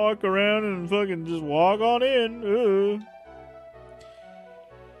just walk around and fucking just walk on in.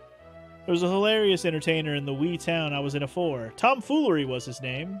 There was a hilarious entertainer in the wee town I was in afore. Tomfoolery was his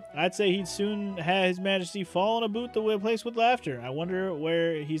name. I'd say he'd soon have His Majesty fall in a boot the place with laughter. I wonder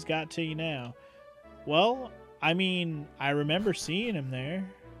where he's got to now. Well, I mean, I remember seeing him there.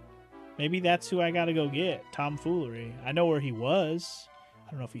 Maybe that's who I gotta go get. Tomfoolery. I know where he was.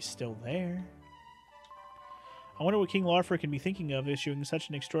 I don't know if he's still there. I wonder what King Larfer can be thinking of issuing such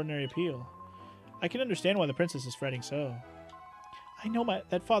an extraordinary appeal. I can understand why the princess is fretting so. I know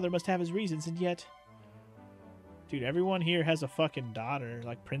that father must have his reasons, and yet... Dude, everyone here has a fucking daughter,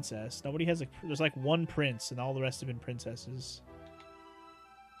 like princess. Nobody has a... There's like one prince, and all the rest have been princesses.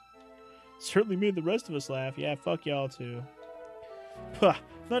 Certainly made the rest of us laugh. Yeah, fuck y'all too. Puh,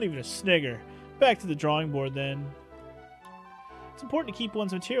 not even a snigger. Back to the drawing board, then. It's important to keep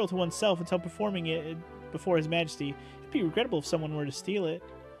one's material to oneself until performing it before His Majesty. It'd be regrettable if someone were to steal it.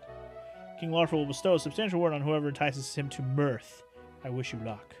 King Larfer will bestow a substantial reward on whoever entices him to mirth. I wish you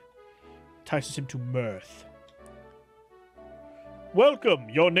luck. Entices him to mirth. Welcome!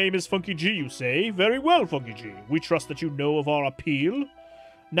 Your name is Funky G, you say? Very well, Funky G. We trust that you know of our appeal.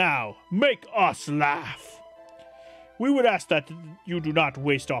 Now, make us laugh. We would ask that you do not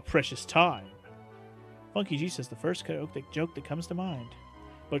waste our precious time. Funky G says the first joke that comes to mind.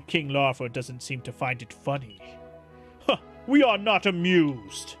 But King Larford doesn't seem to find it funny. Huh, we are not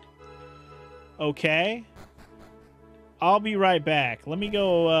amused. Okay. I'll be right back. Let me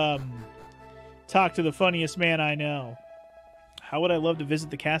go talk to the funniest man I know. How would I love to visit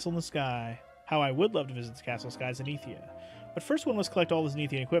the castle in the sky? How I would love to visit the castle in the sky is Zenithia. But first one, let's collect all the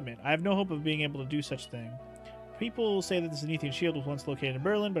Zenithian equipment. I have no hope of being able to do such thing. People say that the Zenithian shield was once located in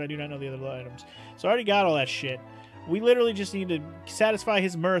Berlin, but I do not know the other items. So I already got all that shit. We literally just need to satisfy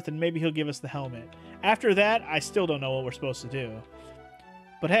his mirth, and maybe he'll give us the helmet. After that, I still don't know what we're supposed to do.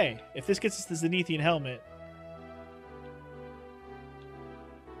 But hey, if this gets us the Zenithian helmet,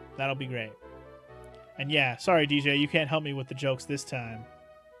 that'll be great. And yeah, sorry, DJ, you can't help me with the jokes this time.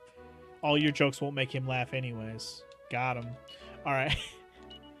 All your jokes won't make him laugh anyways. Got him. All right.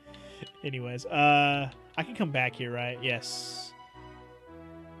 Anyways, I can come back here, right? Yes.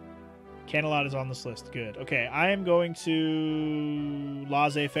 Canalot is on this list. Good. Okay, I am going to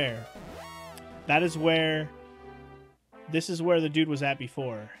Laissez-Faire. That is where... This is where the dude was at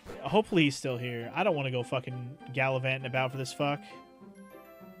before. Hopefully he's still here. I don't want to go fucking gallivanting about for this fuck.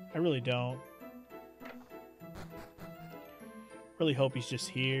 I really don't. Really hope he's just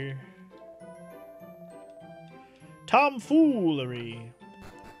here. Tomfoolery.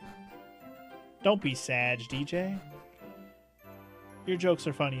 Don't be sad, DJ. Your jokes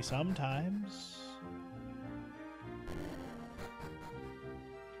are funny sometimes.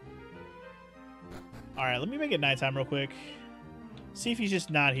 Alright, let me make it nighttime real quick. See if he's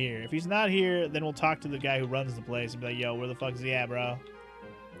just not here. If he's not here, then we'll talk to the guy who runs the place and be like, yo, where the fuck is he at, bro?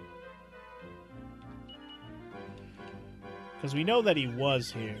 Because we know that he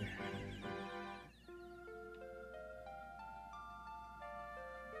was here.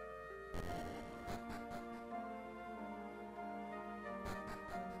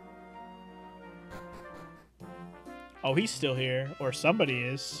 Oh, he's still here. Or somebody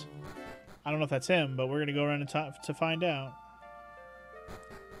is. I don't know if that's him, but we're going to go around and to find out.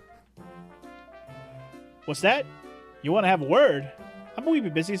 What's that? You want to have a word? I'm a wee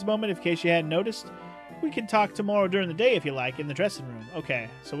bit busy this moment, in case you hadn't noticed. We can talk tomorrow during the day if you like, in the dressing room. Okay,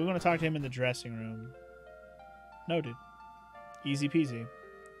 so we're going to talk to him in the dressing room. Noted. Easy peasy.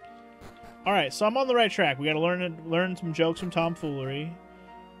 Alright, so I'm on the right track. We got to learn some jokes from Tomfoolery.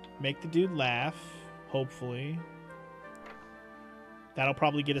 Make the dude laugh, hopefully. That'll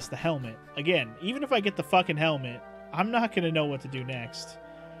probably get us the helmet. Again, even if I get the fucking helmet, I'm not going to know what to do next.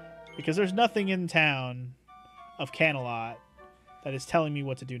 Because there's nothing in town of Canalot that is telling me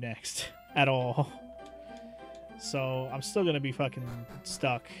what to do next. At all. So, I'm still going to be fucking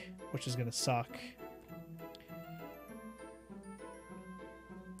stuck. Which is going to suck.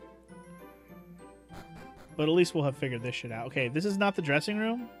 But at least we'll have figured this shit out. Okay, this is not the dressing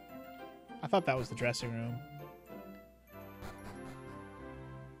room? I thought that was the dressing room.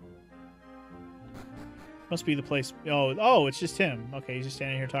 Must be the place. Oh, it's just him. Okay, he's just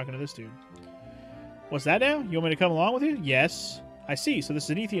standing here talking to this dude. What's that now? You want me to come along with you? Yes. I see. So the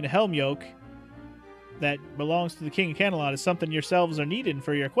Zenithian helm yoke that belongs to the King of Canalot is something yourselves are needing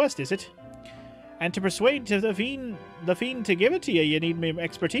for your quest, is it? And to persuade the fiend to give it to you, you need me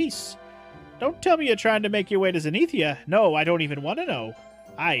expertise. Don't tell me you're trying to make your way to Zenithia. No, I don't even want to know.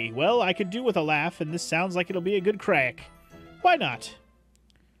 Aye, well, I could do with a laugh, and this sounds like it'll be a good crack. Why not?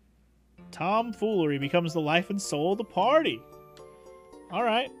 Tomfoolery becomes the life and soul of the party.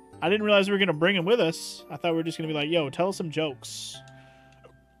 Alright. I didn't realize we were going to bring him with us. I thought we were just going to be like, yo, tell us some jokes.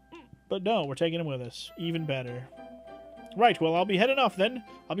 But no, we're taking him with us. Even better. Right, well, I'll be heading off then.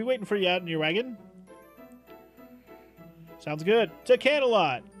 I'll be waiting for you out in your wagon. Sounds good. To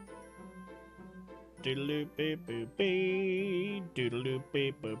Canalot! Doodle-doo-beep-boop-bee.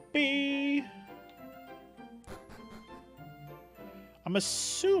 Doodle-doo-beep-boop-bee. I'm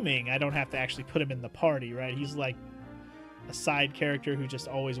assuming I don't have to actually put him in the party, right? He's like a side character who's just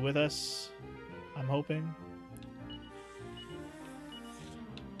always with us. I'm hoping.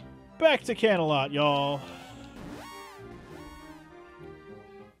 Back to Canalot, y'all.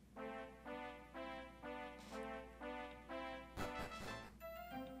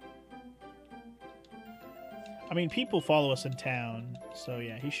 I mean, people follow us in town, so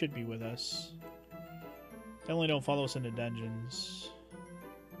yeah, he should be with us. They only don't follow us into dungeons.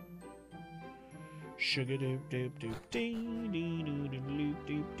 Sugar doop doop doop dee dee doo doo doop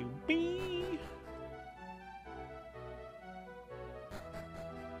doop doop bee.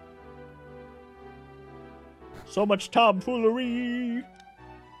 So much tomfoolery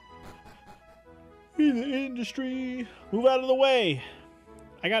in the industry. Move out of the way.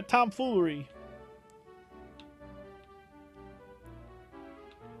 I got tomfoolery.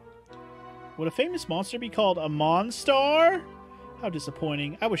 Would a famous monster be called a Monstar? How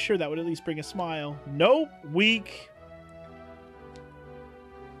disappointing. I was sure that would at least bring a smile. Nope. Weak.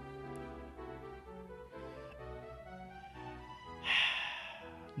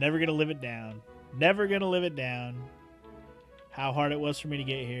 Never gonna live it down. Never gonna live it down. How hard it was for me to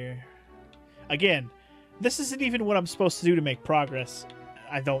get here. Again, this isn't even what I'm supposed to do to make progress,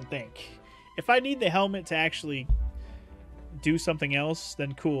 I don't think. If I need the helmet to actually do something else,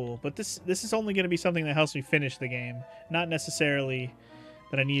 then cool. But this is only going to be something that helps me finish the game, not necessarily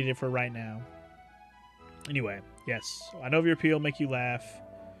that I needed it for right now. Anyway, yes, I know of your appeal, make you laugh.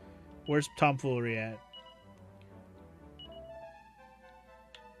 Where's tomfoolery at?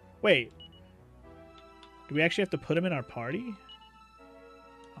 Wait. Do we actually have to put him in our party?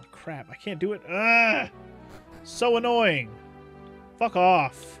 Oh, crap. I can't do it. Ugh! So annoying. Fuck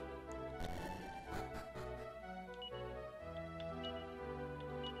off.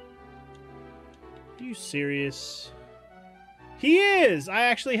 Are you serious? He is! I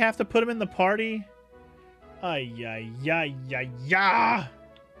actually have to put him in the party? Ay, ay, ay, ay, ay.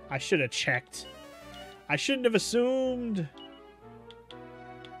 I should have checked. I shouldn't have assumed.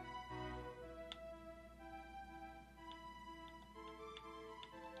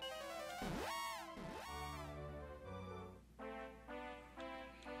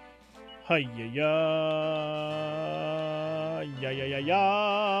 Hi ya ya ya ya ya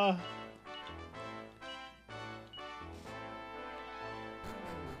ya.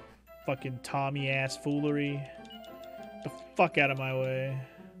 Fucking Tommy ass foolery. Get the fuck out of my way.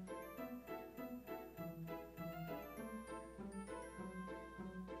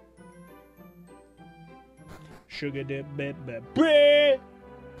 Sugar dip bit bread.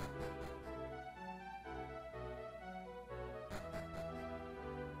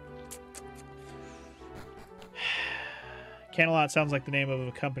 Canalot sounds like the name of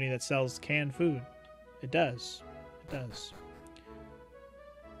a company that sells canned food. It does. It does.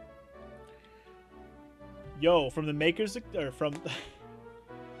 Yo, from the makers, or from,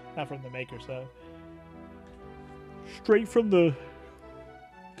 not from the makers though. Straight from the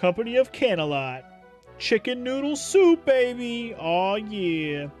company of Canalot. Chicken noodle soup, baby. Oh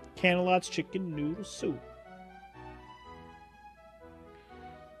yeah. Canalot's chicken noodle soup.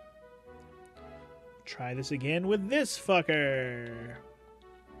 Try this again with this fucker.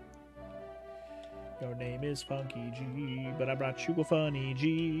 Your name is Funky G, but I brought you a funny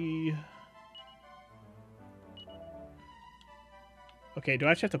G. Okay, do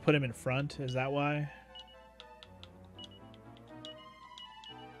I actually have to put him in front? Is that why?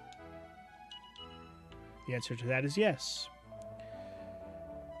 The answer to that is yes.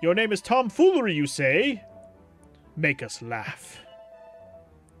 Your name is Tomfoolery, you say? Make us laugh.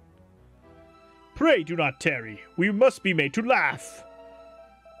 Pray do not tarry. We must be made to laugh.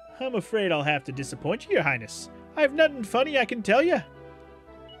 I'm afraid I'll have to disappoint you, Your Highness. I've nothing funny I can tell you.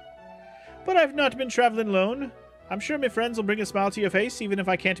 But I've not been traveling alone. I'm sure my friends will bring a smile to your face, even if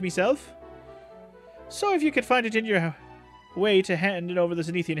I can't myself. So if you could find it in your way to hand it over the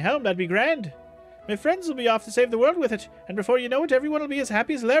Zenithian helm, that'd be grand. My friends will be off to save the world with it, and before you know it, everyone will be as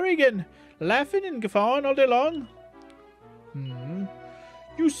happy as Larry again, laughing and guffawing all day long.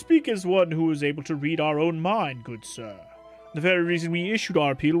 You speak as one who is able to read our own mind, good sir. The very reason we issued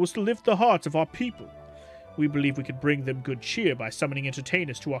our appeal was to lift the hearts of our people. We believe we could bring them good cheer by summoning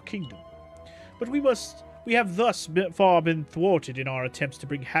entertainers to our kingdom. But we have thus far been thwarted in our attempts to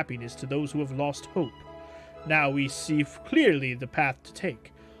bring happiness to those who have lost hope. Now we see clearly the path to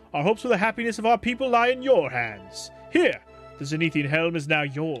take. Our hopes for the happiness of our people lie in your hands. Here, the Zenithian helm is now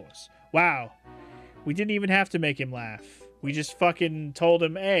yours. Wow. We didn't even have to make him laugh. We just fucking told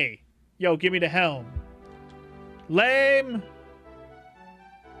him, hey, yo, give me the helm. Lame.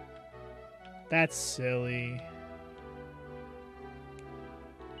 That's silly.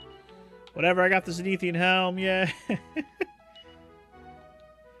 Whatever, I got the Zenithian helm, yeah.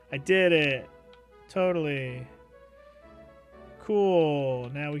 I did it. Totally. Cool.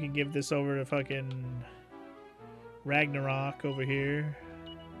 Now we can give this over to fucking Ragnarok over here.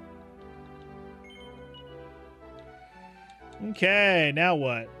 Okay, now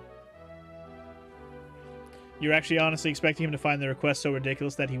what? You're actually honestly expecting him to find the request so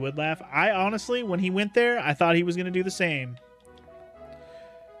ridiculous that he would laugh? I honestly, when he went there, I thought he was going to do the same.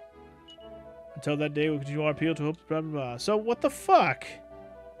 Until that day, we'll continue our appeal to hope, blah, blah, blah. So, what the fuck?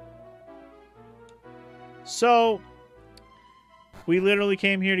 So, we literally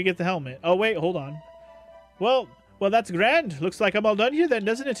came here to get the helmet. Oh, wait, hold on. Well, that's grand. Looks like I'm all done here then,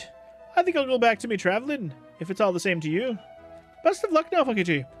 doesn't it? I think I'll go back to me traveling, if it's all the same to you. Best of luck now, Funky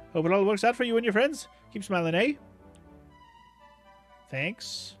G. Hope it all works out for you and your friends. Keep smiling, eh?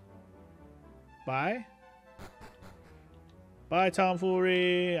 Thanks. Bye. Bye,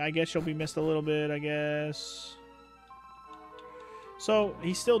 tomfoolery. I guess you'll be missed a little bit, I guess. So,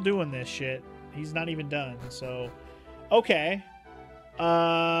 he's still doing this shit. He's not even done, so... Okay.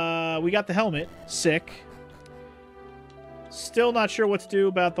 We got the helmet. Sick. Still not sure what to do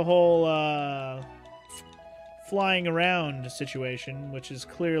about the whole, flying around situation, which is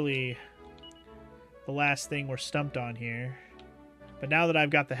clearly the last thing we're stumped on here. But now that I've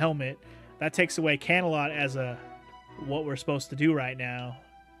got the helmet, that takes away Canalot as a what we're supposed to do right now.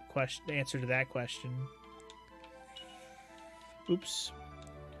 Answer to that question. Oops.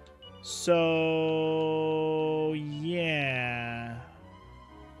 So yeah.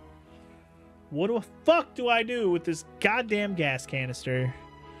 What the fuck do I do with this goddamn gas canister?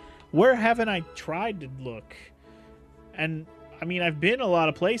 Where haven't I tried to look? And I mean, I've been a lot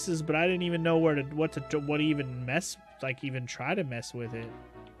of places, but I didn't even know what even mess, like even try to mess with it.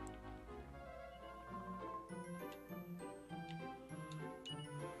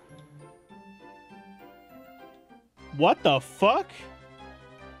 What the fuck?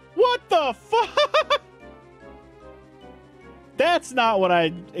 What the fuck? That's not what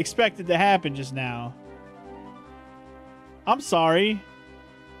I expected to happen just now. I'm sorry.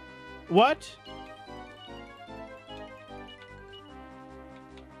 What?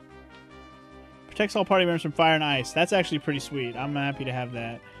 Protects all party members from fire and ice. That's actually pretty sweet. I'm happy to have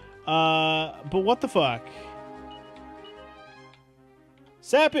that. But what the fuck?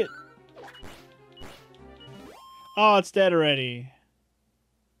 Sap it! Oh, it's dead already.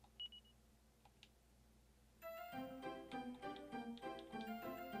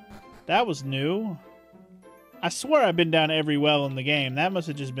 That was new. I swear I've been down every well in the game. That must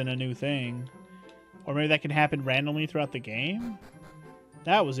have just been a new thing. Or maybe that can happen randomly throughout the game?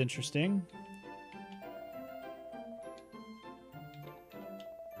 That was interesting.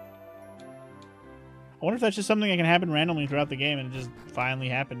 I wonder if that's just something that can happen randomly throughout the game and it just finally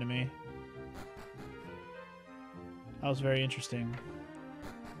happened to me. That was very interesting.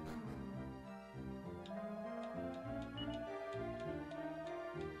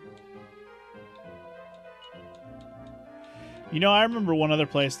 You know, I remember one other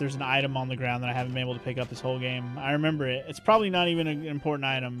place, there's an item on the ground that I haven't been able to pick up this whole game. I remember it. It's probably not even an important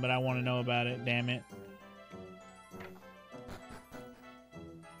item, but I want to know about it. Damn it.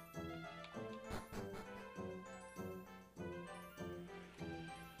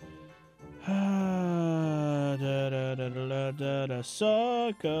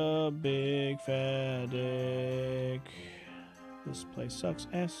 Suck a big fat dick. This place sucks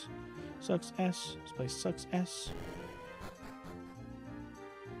ass. Sucks ass. This place sucks ass.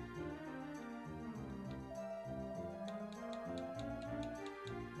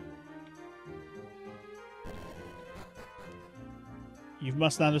 You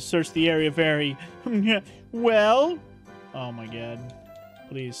must not have searched the area very well. Oh my god.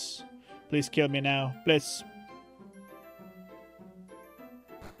 Please. Please kill me now. Please.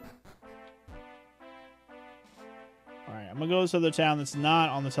 Alright, I'm gonna go to this other town that's not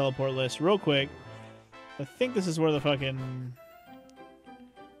on the teleport list real quick. I think this is where the fucking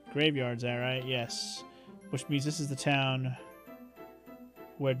graveyard's at, right? Yes. Which means this is the town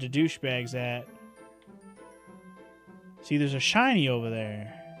where the douchebag's at. See, there's a shiny over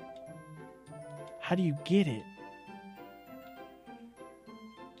there. How do you get it?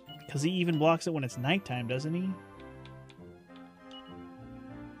 Because he even blocks it when it's nighttime, doesn't he?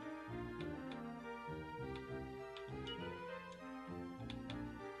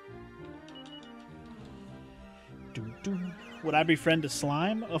 Would I befriend a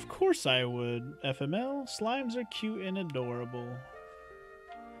slime? Of course I would, FML. Slimes are cute and adorable.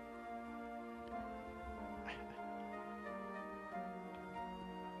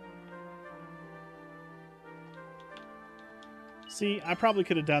 See, I probably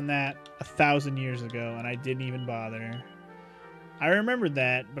could have done that 1,000 years ago, and I didn't even bother. I remembered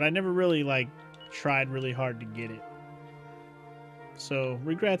that, but I never really, like, tried really hard to get it. So,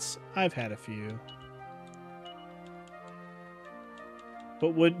 regrets, I've had a few.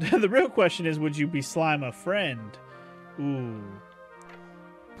 But would the real question is, would you be slime a friend? Ooh.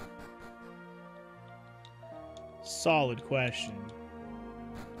 Solid question.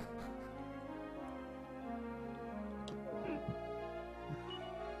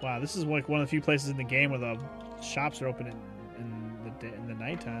 Wow, this is like one of the few places in the game where the shops are open in the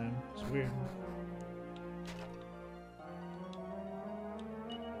nighttime. It's weird.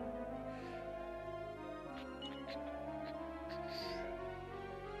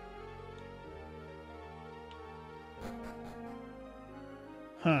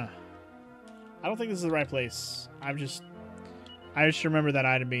 Huh. I don't think this is the right place. I'm just I just remember that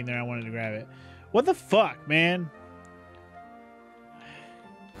item being there. I wanted to grab it. What the fuck, man?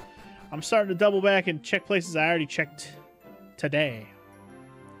 I'm starting to double back and check places I already checked today.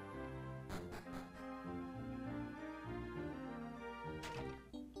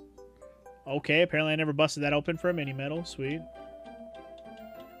 Okay, apparently I never busted that open for a mini medal. Sweet.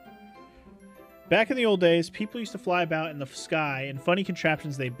 Back in the old days, people used to fly about in the sky in funny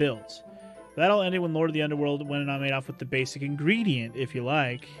contraptions they built. That all ended when Lord of the Underworld went and I made off with the basic ingredient, if you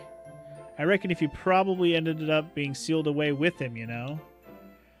like. I reckon if you probably ended up being sealed away with him, you know?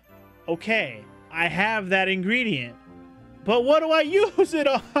 Okay, I have that ingredient. But what do I use it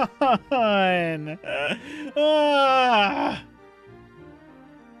on?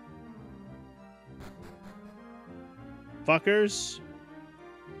 Fuckers.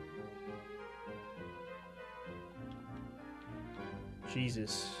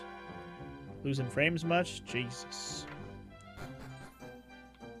 Jesus. Losing frames much? Jesus.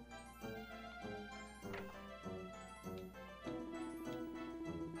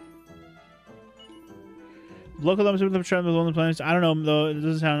 Local thumbs with the trying on the planets. I don't know though. It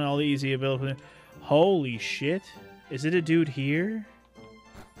doesn't sound all easy ability. Holy shit! Is it a dude here?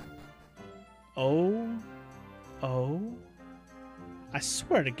 Oh, I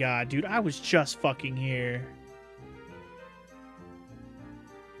swear to God, dude, I was just fucking here.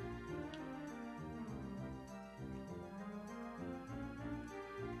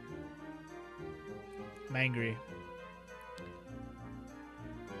 I'm angry.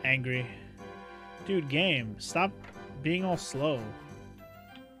 Angry. Dude, game, stop being all slow.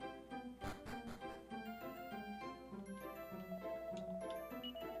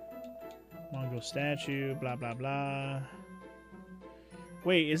 Mongol statue, blah, blah, blah.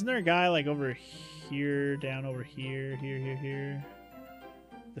 Wait, isn't there a guy, like, over here, down over here, here?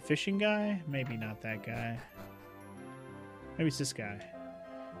 The fishing guy? Maybe not that guy. Maybe it's this guy.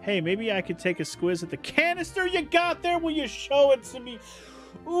 Hey, maybe I could take a squiz at the canister you got there. Will you show it to me?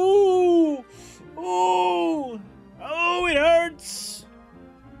 Ooh! Ooh! Oh, it hurts!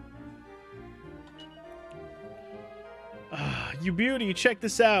 You beauty, check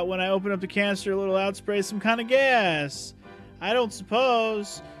this out. When I open up the canister, a little outspray some kind of gas. I don't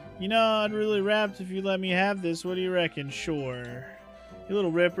suppose. You know, I'd really rapt if you let me have this. What do you reckon? Sure. You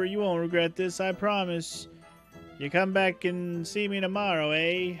little ripper, you won't regret this, I promise. You come back and see me tomorrow,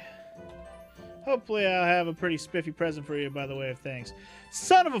 eh? Hopefully I'll have a pretty spiffy present for you by the way of thanks.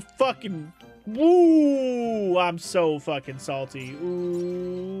 Son of a fucking... Woo! I'm so fucking salty.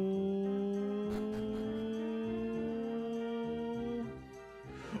 Ooh.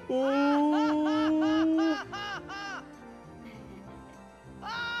 Ooh.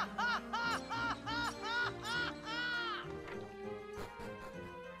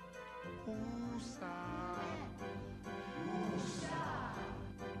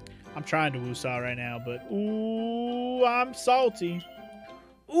 I'm trying to woosah right now, but ooh, I'm salty.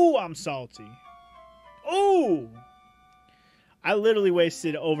 Ooh, I'm salty. Ooh! I literally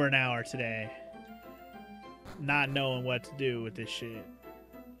wasted over an hour today not knowing what to do with this shit.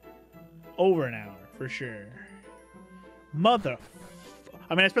 Over an hour, for sure. I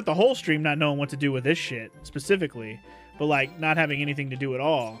mean, I spent the whole stream not knowing what to do with this shit, specifically. But, like, not having anything to do at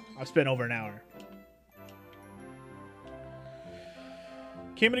all. I've spent over an hour.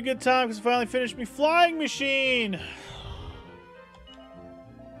 Came at a good time because I finally finished me flying machine.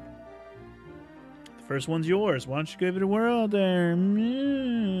 The first one's yours. Why don't you give it a whirl there?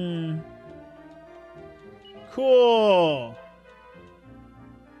 Cool.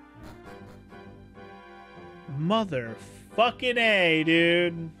 Motherfucking A,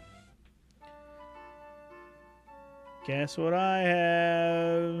 dude. Guess what I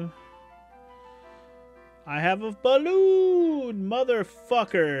have? I have a balloon,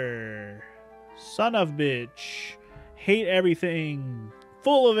 motherfucker. Son of bitch. Hate everything.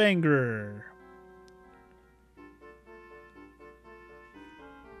 Full of anger.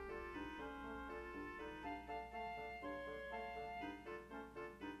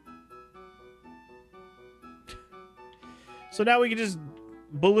 So now we can just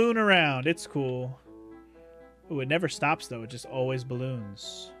balloon around. It's cool. Ooh, it never stops, though. It just always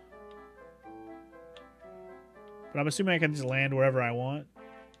balloons. But I'm assuming I can just land wherever I want.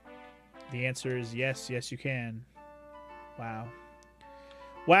 The answer is yes. Yes, you can. Wow.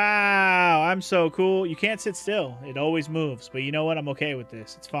 Wow, I'm so cool. You can't sit still. It always moves. But you know what? I'm okay with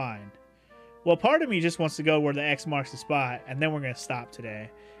this. It's fine. Well, part of me just wants to go where the X marks the spot, and then we're going to stop today.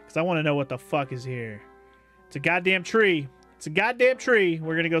 Because I want to know what the fuck is here. It's a goddamn tree. It's a goddamn tree.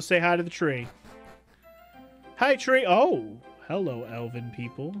 We're going to go say hi to the tree. Hi, tree. Oh, hello, elven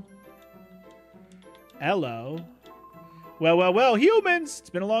people. Hello. Well, humans! It's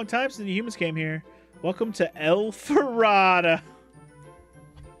been a long time since the humans came here. Welcome to El Ferrata.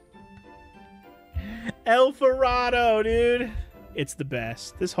 El Ferrado, dude. It's the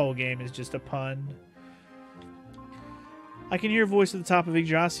best. This whole game is just a pun. I can hear a voice at the top of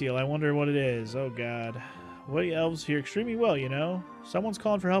Yggdrasil. I wonder what it is. Oh, God. What elves hear extremely well, you know? Someone's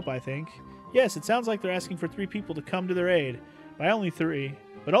calling for help, I think. Yes, it sounds like they're asking for 3 people to come to their aid. By only 3.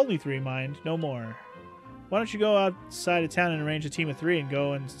 But only 3, mind. No more. Why don't you go outside of town and arrange a team of 3 and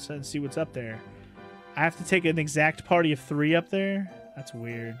go and see what's up there? I have to take an exact party of 3 up there? That's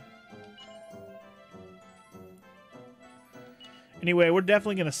weird. Anyway, we're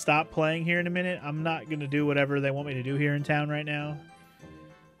definitely going to stop playing here in a minute. I'm not going to do whatever they want me to do here in town right now.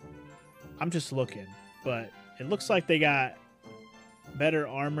 I'm just looking. But it looks like they got better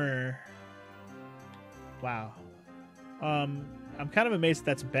armor. Wow. I'm kind of amazed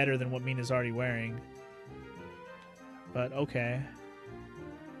that's better than what Mina's already wearing. But okay.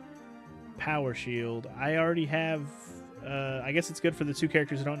 Power shield. I already have... I guess it's good for the 2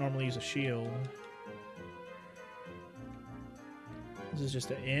 characters who don't normally use a shield. This is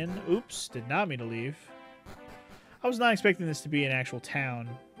just an inn. Oops, did not mean to leave. I was not expecting this to be an actual town,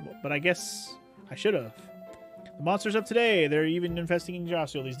 but I guess I should have. The monsters of today, they're even infesting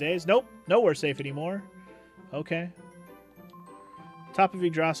Yggdrasil these days. Nope, nowhere safe anymore. Okay. Top of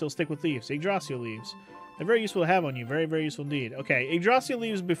Yggdrasil, stick with leaves. Yggdrasil leaves. They're very useful to have on you. Very, very useful indeed. Okay, Yggdrasil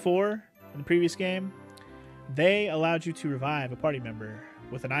leaves before, in the previous game, they allowed you to revive a party member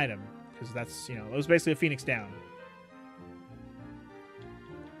with an item. Because that's, you know, it was basically a Phoenix down.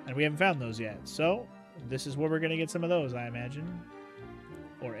 And we haven't found those yet. So, this is where we're going to get some of those, I imagine.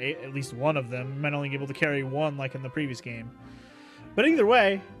 Or at least one of them. We might only be able to carry 1 like in the previous game. But either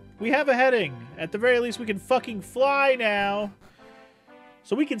way, we have a heading. At the very least, we can fucking fly now.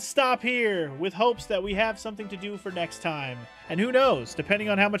 So we can stop here with hopes that we have something to do for next time. And who knows, depending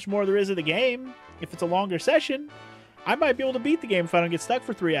on how much more there is of the game, if it's a longer session, I might be able to beat the game if I don't get stuck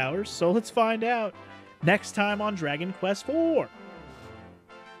for 3 hours. So let's find out next time on Dragon Quest IV.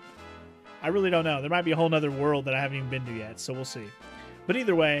 I really don't know. There might be a whole nother world that I haven't even been to yet, so we'll see. But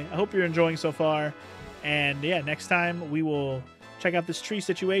either way, I hope you're enjoying so far. And yeah, next time we will check out this tree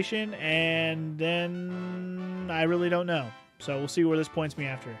situation, and then I really don't know. So we'll see where this points me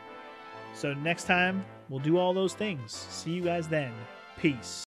after. So next time, we'll do all those things. See you guys then. Peace.